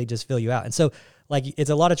it and really just fill you out. And so like it's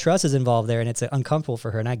a lot of trust is involved there, and it's uncomfortable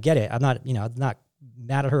for her. And I get it. I'm not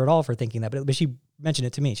mad at her at all for thinking that, but she mentioned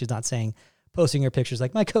it to me. She's not saying posting her pictures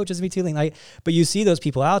like my coach is me too lean. But you see those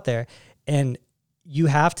people out there, and you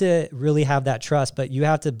have to really have that trust, but you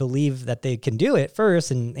have to believe that they can do it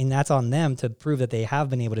first. And that's on them to prove that they have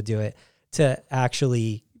been able to do it, to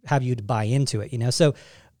actually have you to buy into it, So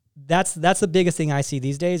that's the biggest thing I see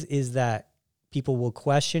these days, is that people will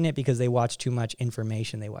question it because they watch too much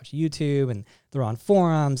information. They watch YouTube and they're on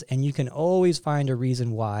forums, and you can always find a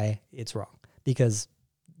reason why it's wrong because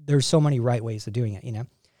there's so many right ways of doing it,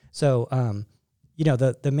 So,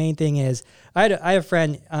 the main thing is I have a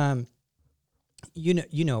friend,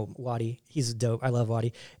 Waddy, he's dope. I love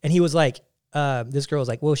Waddy. And he was like, this girl was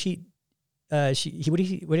like, well, what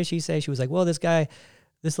did she say? She was like, well,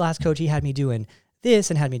 this last coach, he had me doing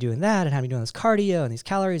this and had me doing that and had me doing this cardio and these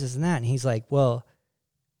calories, this and that. And he's like, well,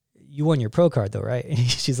 you won your pro card though, right? And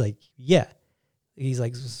she's like, yeah. He's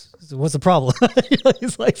like, so what's the problem?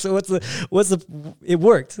 He's like, so it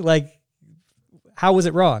worked. Like, how was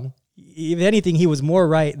it wrong? If anything, he was more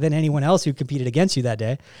right than anyone else who competed against you that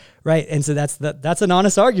day. Right. And so that's an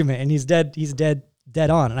honest argument, and he's dead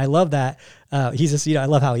on. And I love that. He's just, I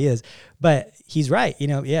love how he is, but he's right.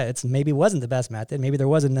 It's maybe wasn't the best method. Maybe there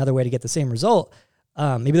was another way to get the same result.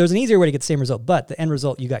 Maybe there was an easier way to get the same result, but the end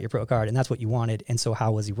result, you got your pro card, and that's what you wanted. And so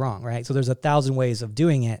how was he wrong? Right. So there's 1,000 ways of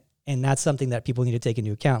doing it. And that's something that people need to take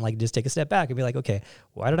into account. Like, just take a step back and be like, okay,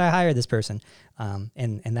 why did I hire this person?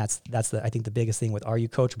 And that's I think the biggest thing with Are You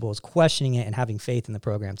Coachable is questioning it and having faith in the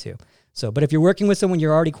program too. So, but if you're working with someone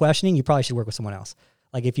you're already questioning, you probably should work with someone else.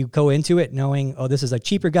 Like, if you go into it knowing, oh, this is a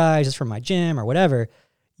cheaper guy just from my gym or whatever,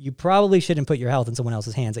 you probably shouldn't put your health in someone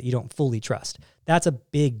else's hands that you don't fully trust. That's a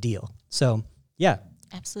big deal. So, yeah.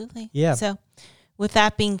 Absolutely. Yeah. So, with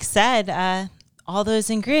that being said, all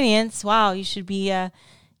those ingredients, wow, you should be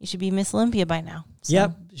Miss Olympia by now. So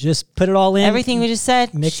yep. Just put it all in. Everything we just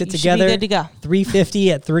said. Mix it together. Good to go.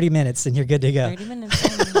 350 at 30 minutes and you're good to go. 30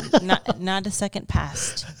 minutes. not a second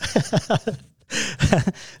past.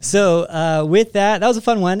 So with that was a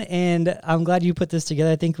fun one, and I'm glad you put this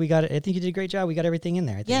together. I think you did a great job. We got everything in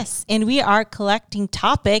there. I think. Yes, and we are collecting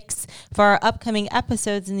topics for our upcoming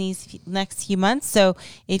episodes in these next few months. So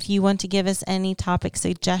if you want to give us any topic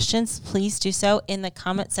suggestions, please do so in the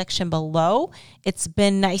comment section below. It's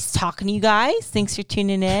been nice talking to you guys. Thanks for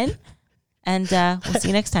tuning in. And we'll see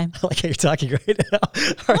you next time. I like how you're talking right now.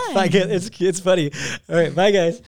 All right, bye, guys. It's funny. All right, bye, guys.